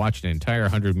span to watch an entire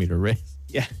 100-meter race,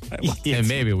 Yeah. then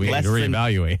maybe we need less to than-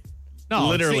 reevaluate. No,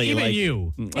 Literally, see, even like-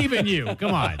 you, even you.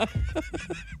 Come on.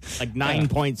 Like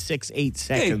 9.68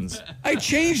 seconds. I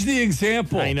changed the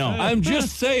example. I know. I'm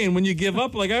just saying, when you give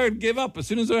up, like I would give up as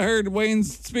soon as I heard Wayne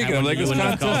speaking. I'm like, you this wouldn't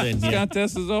have called contest, in, this yeah.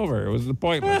 contest is over. It was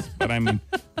pointless. But I mean,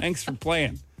 thanks for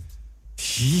playing.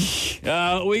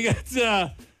 We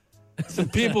got some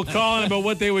people calling about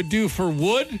what they would do for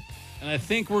wood, and I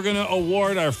think we're going to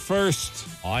award our first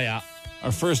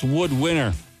wood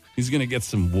winner. He's going to get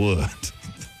some wood.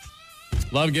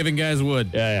 Love giving guys wood.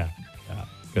 Yeah.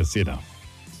 Because, you know,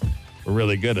 we're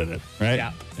really good at it, right?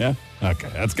 Yeah. Yeah? Okay,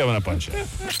 that's coming up on show.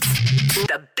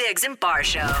 The Biggs and Bar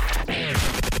Show.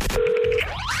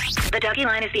 The Dougie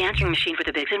line is the answering machine for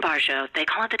the Biggs and Bar Show. They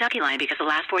call it the Dougie line because the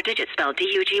last 4 digits spell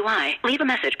DUGY. Leave a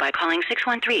message by calling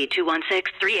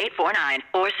 613-216-3849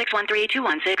 or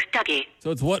 613-216-DOUGY.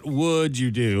 So it's what would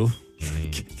you do?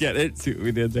 Get it? See what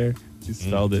we did there? You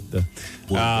spelled it.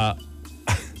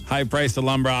 High price of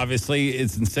lumber, obviously.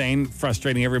 It's insane,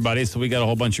 frustrating everybody. So we got a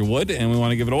whole bunch of wood, and we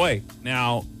want to give it away.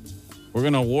 Now, we're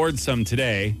going to award some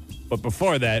today. But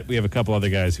before that, we have a couple other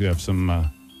guys who have some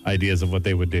ideas of what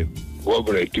they would do. What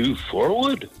would I do for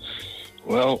wood?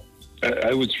 Well,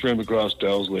 I would swim across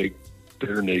Dow's Lake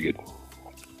bare naked.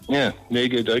 Yeah,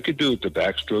 naked. I could do it the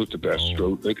backstroke, the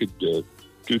breaststroke. I could do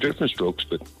different strokes,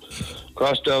 but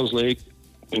across Dow's Lake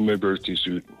in my birthday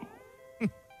suit.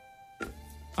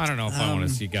 I don't know if I want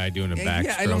to see a guy doing a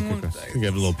yeah, I don't want- backstroke. You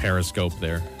have a little periscope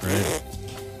there, right?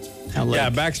 Yeah,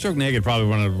 backstroke naked, probably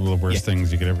one of the worst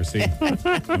things you could ever see.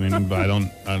 I mean, but I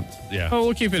don't. Yeah. Oh,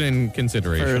 we'll keep it in For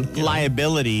consideration.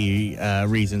 liability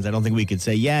reasons, I don't think we could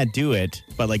say, yeah, do it.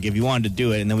 But like if you wanted to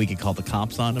do it, and then we could call the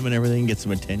cops on him and everything, get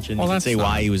some attention. Well, You could that's say why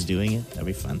fine. he was doing it. That'd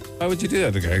be fun. Why would you do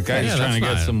that? The guy's Yeah, trying to that's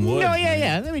get fine. some wood. No,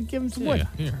 yeah. Then we'd give him some wood.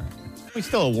 Yeah, here. We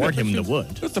still award him the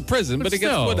wood. It's a prison, but he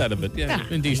gets still. wood out of it. Yeah.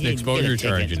 Indecent He'd exposure get a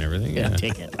charge ticket. and everything. Get Yeah. a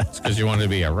ticket. It's because you wanted to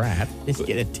be a rat. Just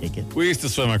get a ticket. We used to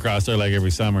swim across there like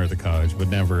every summer at the college, but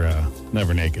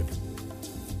never naked.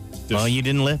 Well, you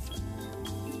didn't lift.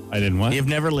 I didn't what? You've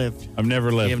never lived. I've never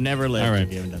lived. You've never lived. All right. If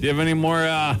you haven't done Do you have any more?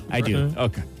 I do.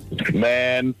 Okay.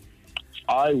 Man,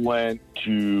 I went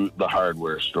to the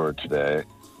hardware store today.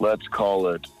 Let's call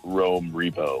it Rome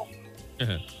Repo.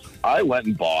 I went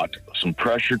and bought some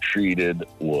pressure-treated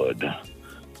wood,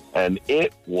 and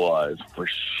it was for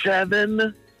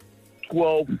 7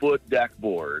 12-foot deck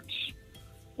boards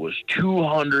was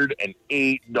 $208.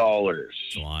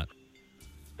 It's a lot.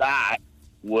 That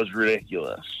was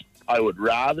ridiculous. I would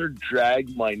rather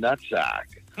drag my nutsack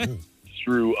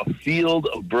through a field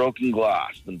of broken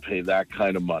glass than pay that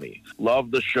kind of money.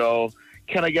 Love the show.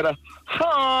 Can I get a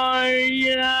hi?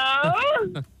 Yeah?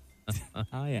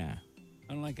 Oh, yeah.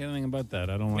 I don't like anything about that.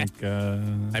 I don't like.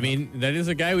 I mean, that is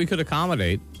a guy we could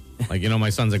accommodate. Like, my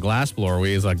son's a glass blower.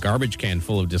 He has a garbage can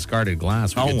full of discarded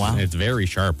glass. Oh, wow. It's very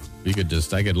sharp. I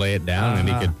could lay it down and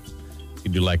he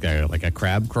could do like a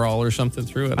crab crawl or something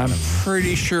through it. I'm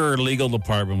pretty sure legal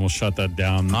department will shut that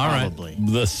down. All right. Probably.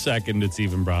 The second it's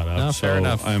even brought up. No, fair So,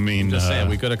 enough. I mean, just saying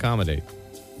we could accommodate.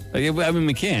 I mean,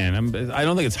 we can. I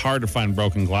don't think it's hard to find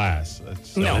broken glass.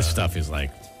 This stuff is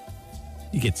like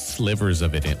you get slivers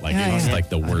of it in like it's like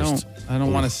the worst. I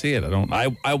don't want to see it.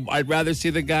 I'd rather see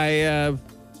the guy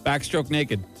backstroke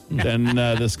naked than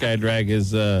this guy drag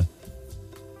his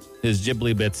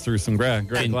Ghibli bits through some gray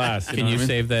glass. Can you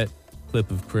save that clip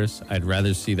of Chris? I'd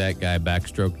rather see that guy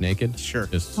backstroke naked. Sure.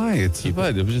 Just Why? It's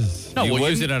what? It was just. no, you we'll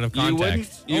use wouldn't? it out of You wouldn't?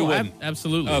 context. You Oh, wouldn't.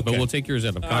 absolutely. Okay. But we'll take yours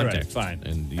out of All right, context, fine.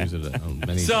 and use it on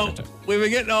many. So different times. we've been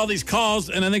getting all these calls,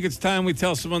 and I think it's time we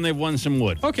tell someone they've won some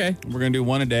wood. Okay. We're going to do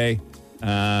one a day.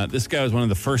 This guy was one of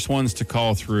the first ones to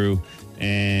call through,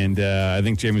 And I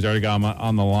think Jamie's already got him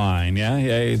on the line.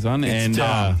 Yeah, he's on. It's and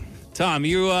Tom. Tom,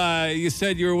 you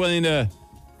said you were willing to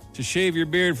shave your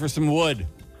beard for some wood.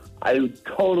 I would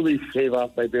totally shave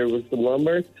off my beard with some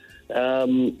lumber.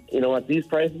 At these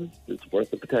prices, it's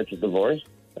worth the potential divorce,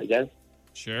 I guess.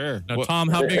 Sure. Now, Tom,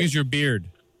 how big is your beard?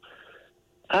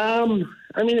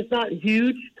 It's not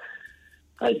huge.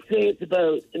 I'd say it's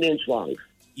about an inch long.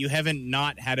 You haven't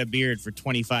not had a beard for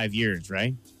 25 years,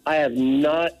 right? I have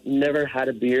never had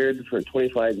a beard for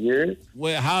 25 years.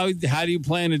 Well, how do you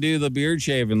plan to do the beard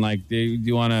shaving? Like, do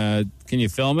you want to? Can you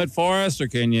film it for us, or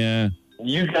can you?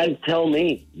 You guys tell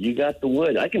me. You got the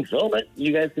wood. I can film it.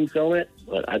 You guys can film it.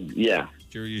 But yeah.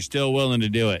 You're still willing to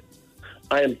do it.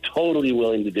 I am totally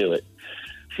willing to do it.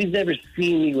 She's never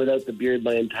seen me without the beard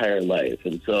my entire life,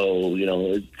 and so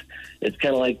it's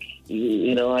kind of like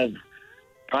I've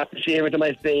brought the shaver to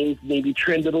my face, maybe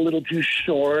trimmed it a little too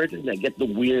short, and I get the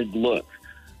weird look.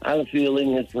 I have a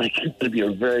feeling it's going to be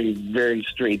a very, very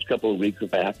strange couple of weeks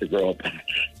if I have to grow it back.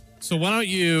 So why don't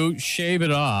you shave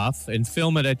it off and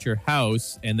film it at your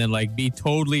house and then be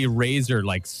totally razor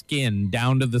skin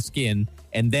down to the skin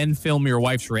and then film your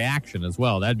wife's reaction as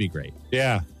well. That'd be great.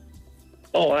 Yeah.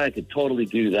 Oh, I could totally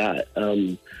do that.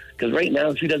 Because right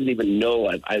now she doesn't even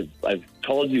know I've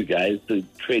told you guys to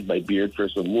trade my beard for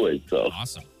some wood. So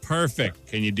awesome. Perfect.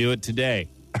 Can you do it today?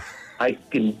 I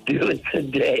can do it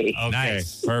today. Okay.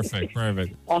 Nice. Perfect.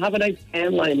 I'll have a nice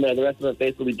tan line there. The rest of the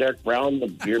face will be dark brown. The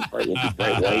beard part will be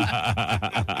bright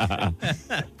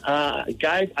white.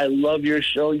 Guys, I love your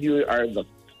show. You are the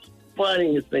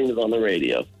funniest things on the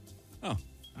radio. Oh,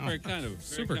 very kind of.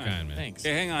 Super kind, man. Thanks.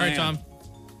 Okay, hang on. All right, Tom.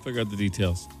 Figure out the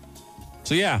details.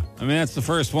 So, yeah, that's the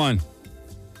first one.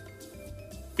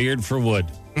 Beard for wood.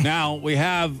 Now, we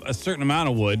have a certain amount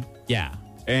of wood. Yeah.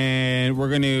 And we're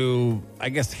going to, I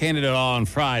guess, hand it all on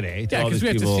Friday. Yeah, because we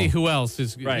have to see who else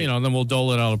is, Right. and then we'll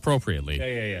dole it out appropriately.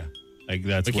 Yeah. Like,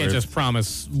 that's We can't where- just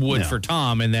promise wood No. for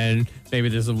Tom, and then maybe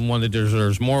there's one that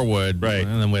deserves more wood, Right.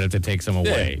 and then we'd have to take some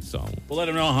away. Yeah. So We'll let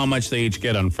them know how much they each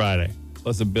get on Friday.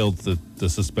 Plus, it builds the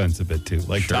suspense a bit, too.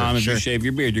 Like, Sure, Tom, if you sure. shave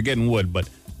your beard, you're getting wood, but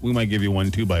we might give you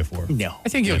 1 2x4. No. I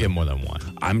think you'll get more than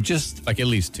one, I'm just at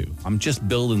least 2. I'm just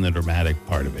building the dramatic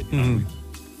part of it. You know?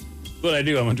 What I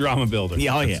do, I'm a drama builder.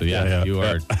 Yeah, oh, yeah. So yeah, you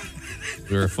are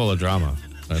you're full of drama.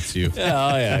 That's you.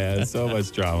 Yeah. So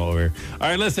much drama over here. All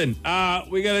right, listen.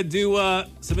 We got to do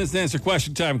some instant answer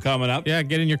question time coming up. Yeah,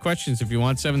 get in your questions if you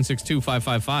want.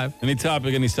 762-555. Any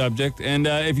topic, any subject. And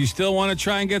if you still want to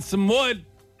try and get some wood,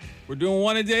 we're doing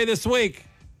one a day this week.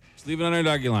 Just leave it on our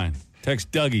Dougie line.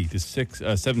 Text Dougie to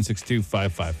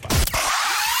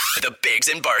 762-555. The Biggs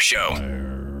and Bar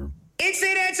Show.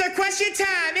 Instant answer question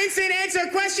time. Instant answer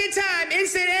question time.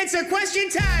 Instant answer question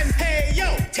time. Hey,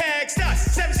 yo, text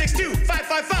us.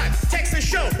 762-555. Text the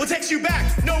show. We'll text you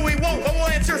back. No, we won't, but we'll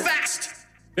answer fast.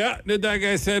 Yeah, that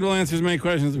guy said we'll answer as many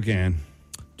questions as we can.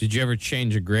 Did you ever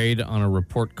change a grade on a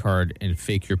report card and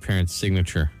fake your parents'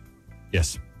 signature?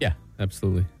 Yes. Yeah,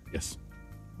 absolutely. Yes.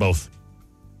 Both.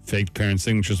 Faked parent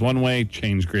signatures one way,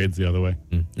 changed grades the other way.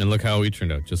 And look how we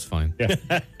turned out, just fine. Yeah.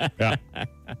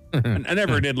 I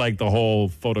never did the whole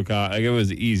photocopy. It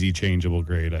was easy changeable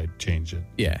grade. I changed it.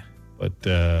 Yeah. But,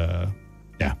 yeah.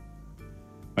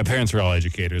 My parents were all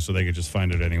educators, so they could just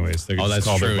find it anyways. They could just that's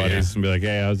call their true, buddies and be like,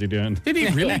 hey, how's he doing? Did he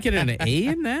really get an A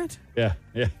in that? Yeah.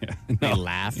 They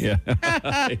laugh. Yeah.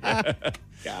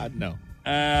 God, no.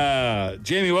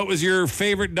 Jamie, what was your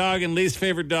favorite dog and least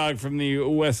favorite dog from the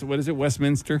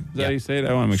Westminster? Is that how you say it?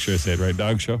 I want to make sure I say it right.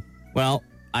 Dog show? Well,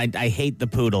 I hate the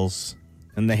poodles.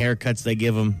 And the haircuts they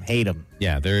give them, hate them.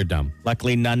 Yeah, they're dumb.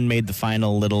 Luckily, none made the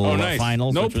final nice.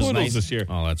 finals. No which was poodles nice. this year.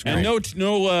 Oh, that's great. And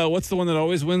no, what's the one that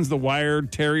always wins? The Wire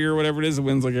Terrier, whatever it is. It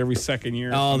wins every second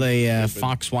year. Oh, the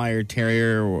Foxwire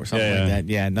Terrier or something like that.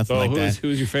 Yeah, nothing like that.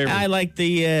 Who's your favorite? I like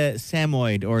the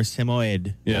Samoyed or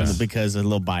Samoyed. Yes. Because a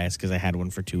little biased because I had one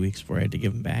for 2 weeks before I had to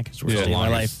give him back. It's the worst The day of my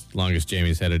life. longest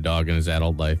Jamie's had a dog in his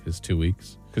adult life is 2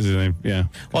 weeks. Because Well,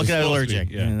 because I was allergic.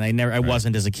 Yeah. And I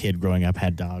wasn't as a kid growing up,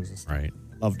 had dogs. Right.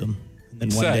 Loved them. And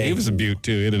then one day. He was a beaut,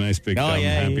 too. He had a nice, big, dumb,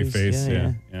 happy face.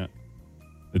 Yeah.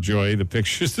 The joy, the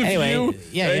pictures of you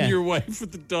and your wife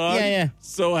with the dog. Yeah.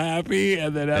 So happy,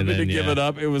 and then having to give it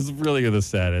up. It was really the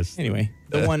saddest. Anyway,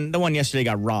 the one yesterday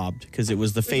got robbed because it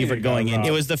was the favorite going in.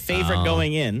 It was the favorite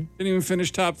going in. Didn't even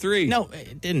finish top 3. No,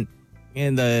 it didn't.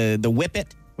 And the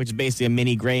Whippet, which is basically a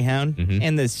mini greyhound,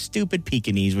 and the stupid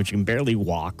Pekingese, which can barely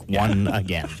walk, won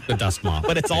again. The dust moth.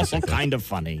 But it's also kind of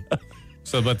funny.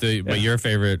 So, but your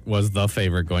favorite was the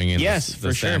favorite going in. Yes, the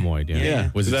for sure. Samoyed. Yeah.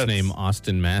 Was its name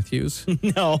Austin Matthews?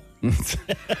 No.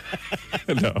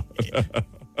 No.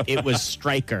 It was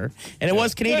Striker. And it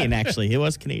was Canadian, actually. It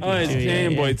was Canadian. Oh, it's too.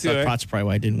 Canadian boy, too, So eh? that's probably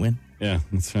why I didn't win. Yeah,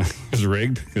 it was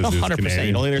rigged. 'Cause it was 100%. Canadian.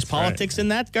 You don't think there's That's right. politics in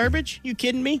that garbage? You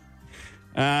kidding me?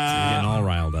 Getting all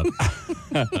riled up.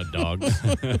 Dogs.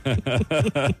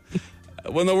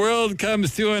 When the world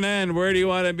comes to an end, where do you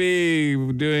want to be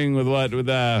doing with what? With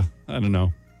I don't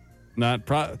know.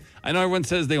 I know everyone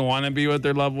says they want to be with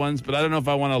their loved ones, but I don't know if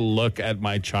I want to look at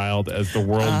my child as the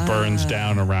world burns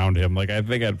down around him. Like, I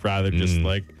think I'd rather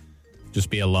just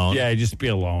be alone. Yeah, just be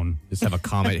alone. Just have a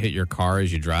comet hit your car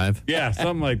as you drive. Yeah,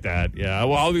 something like that. Yeah,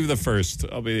 well, I'll be the first.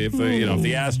 I'll be if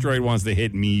the asteroid wants to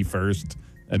hit me first.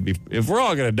 If we're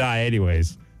all gonna die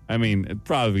anyways. I mean, it'd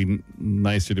probably be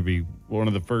nicer to be one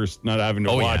of the first, not having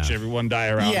to watch everyone die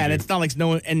around. Yeah, and you. it's not like no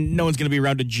one's going to be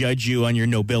around to judge you on your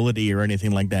nobility or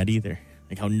anything like that either.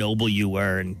 Like how noble you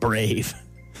were and brave.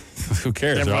 Who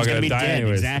cares? They're all Everyone's going to be die dead.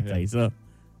 anyways. Exactly. Yeah. So,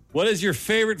 what is your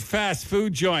favorite fast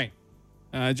food joint?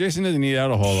 Jason doesn't eat out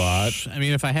a whole lot. I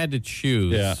mean, if I had to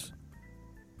choose,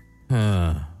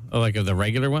 like the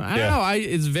regular one, I don't know.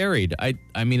 It's varied.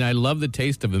 I mean, I love the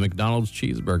taste of a McDonald's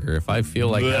cheeseburger. If I feel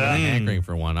like having a hankering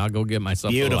for one, I'll go get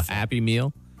myself a little Happy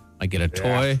Meal. I get a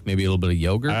toy, maybe a little bit of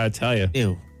yogurt. I tell you,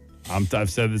 ew. I've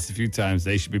said this a few times.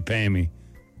 They should be paying me.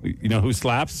 You know who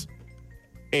slaps?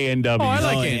 A&W. Oh, I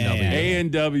like A&W.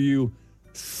 A&W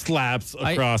slaps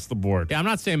across the board. Yeah, I'm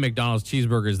not saying McDonald's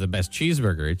cheeseburger is the best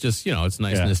cheeseburger. It's just, it's a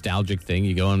nice nostalgic thing.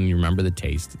 You go and you remember the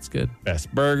taste. It's good.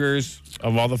 Best burgers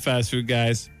of all the fast food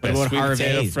guys. Best about sweet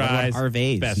potato Harvey's? What about fries.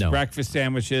 Harvey's? Best breakfast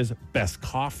sandwiches. Best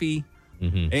coffee.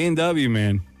 A&W,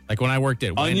 man. Like when I worked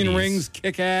at Wendy's. Onion rings,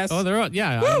 kick ass. Oh, they're all,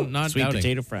 I'm not Sweet doubting.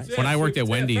 potato fries. When I worked at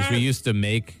Wendy's, we used to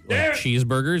make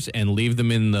cheeseburgers and leave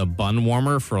them in the bun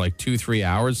warmer for like 2-3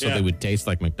 hours so they would taste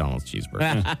like McDonald's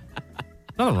cheeseburger.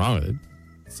 Nothing wrong with it.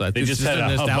 So They just had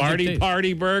a Havarti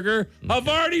party burger.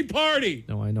 Havarti party.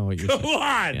 No, I know what you're Come saying.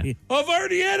 on. Yeah.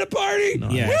 Havarti had a party. No,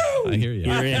 Yeah. I hear you.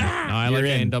 You're in. No, I You're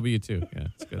like in. A&W too. Yeah,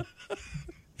 it's good.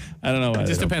 I don't know why It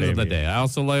just they don't depends pay on the me. day. I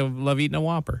also love eating a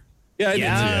Whopper. Yeah,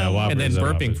 And then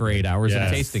burping for 8 hours and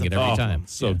tasting it every time.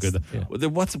 So Yes. good. Yeah.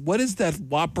 What is that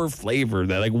Whopper flavor?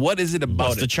 What is it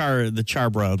about It's it? the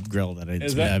charbroiled grill that it's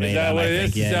Is that made what on, I it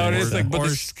is? think. Is that what it is? Like,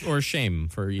 but Or shame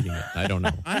for eating it. I don't know.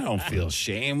 I don't feel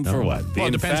shame for what? Well, Being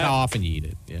it depends fat? how often you eat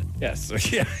it. Yeah. Yes.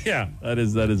 Yeah. That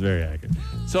is very accurate.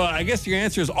 So I guess your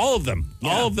answer is all of them. Yeah.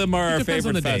 All of them are It our depends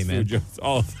on favorite the day, fast man. food joints.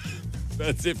 All of them.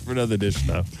 That's it for another dish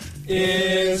now.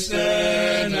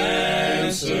 Instant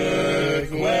answer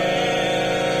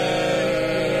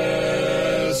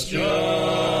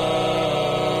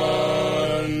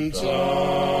question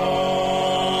time.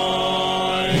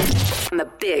 The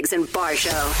Biggs and Bar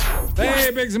Show.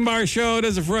 Hey, Biggs and Bar Show.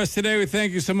 Does it for us today. We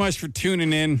thank you so much for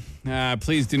tuning in.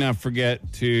 Please do not forget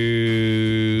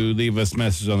to leave us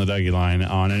messages on the Dougie line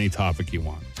on any topic you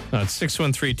want. It's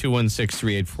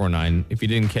 613-216-3849. If you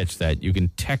didn't catch that, you can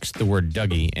text the word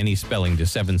Dougie, any spelling, to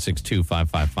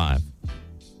 762-555.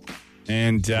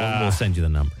 And We'll send you the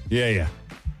number. Yeah.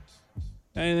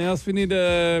 Anything else we need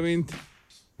to,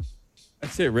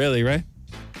 that's it really, right?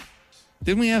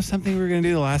 Didn't we have something we were going to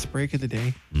do the last break of the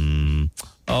day?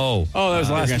 Oh, that was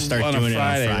We're last gonna start on doing a it on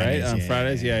Friday, Fridays, right? On yeah,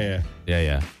 Fridays, yeah.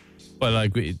 yeah. But now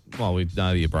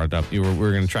that you brought it up,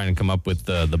 we're going to try and come up with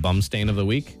the bum stain of the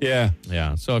week. Yeah.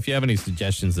 Yeah. So if you have any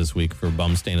suggestions this week for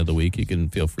bum stain of the week, you can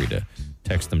feel free to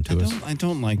text them to us. I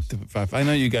don't like I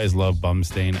know you guys love bum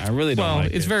stain. I really don't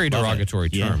like it. It's a very derogatory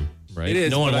term, right? It is,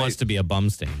 No one but wants to be a bum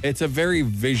stain. It's a very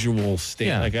visual stain,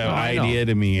 Yeah, like an I know. idea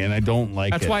to me, and I don't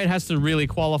like That's it. why it has to really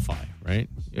qualify, right?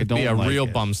 It'd don't be a like real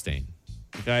it. bum stain.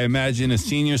 Like, I imagine a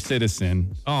senior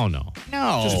citizen. Oh, no.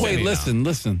 No. Just wait, Maybe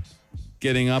listen.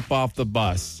 Getting up off the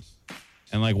bus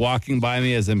and like walking by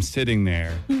me as I'm sitting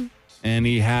there, and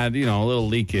he had, a little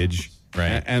leakage.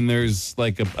 Right. And there's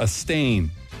like a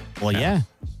stain. Well, yeah.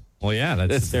 Well, yeah,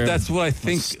 That's what I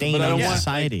think. Stain but I on don't want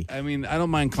society. I don't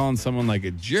mind calling someone like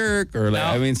a jerk or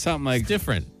like, something like it's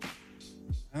different.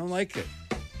 I don't like it.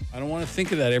 I don't want to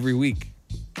think of that every week.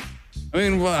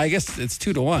 I guess it's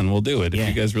 2-1. We'll do it if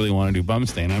you guys really want to do bum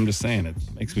stain. I'm just saying it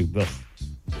makes me. Ugh.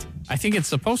 I think it's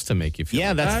supposed to make you feel.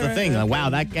 Yeah, that's the thing. Like, wow,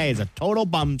 that guy is a total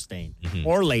bum stain.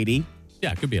 Or lady.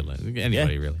 Yeah, it could be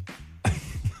anybody, really.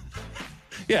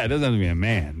 Yeah, it doesn't have to be a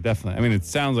man. Definitely. It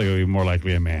sounds like it would be more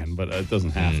likely a man, but it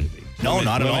doesn't have to be. No,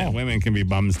 not at all. Women can be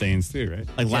bum stains too, right?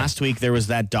 Like last week, there was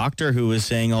that doctor who was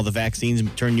saying all the vaccines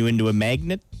turn you into a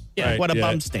magnet. Yeah, What a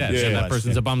bum stain. Yeah, that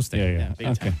person's a bum stain. Yeah. big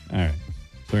Okay. All right.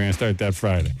 So we're going to start that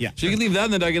Friday. Yeah. So you can leave that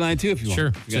in the Dougie line too if you want. Sure.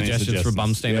 If you got any Suggestions for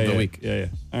bum stain of the week. Yeah.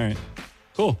 All right.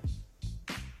 Cool.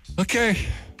 Okay.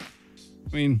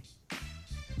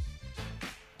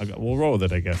 We'll roll with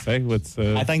it, I guess. Hey,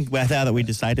 I thought that we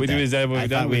decided. Is that what we've I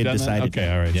done? thought we had We've done that? decided.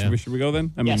 Okay, all right. Yeah. Should we go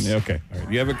then? Yes. Okay. All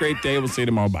right. You have a great day. We'll see you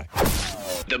tomorrow. Bye.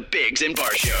 The Biggs and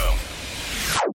Bar Show.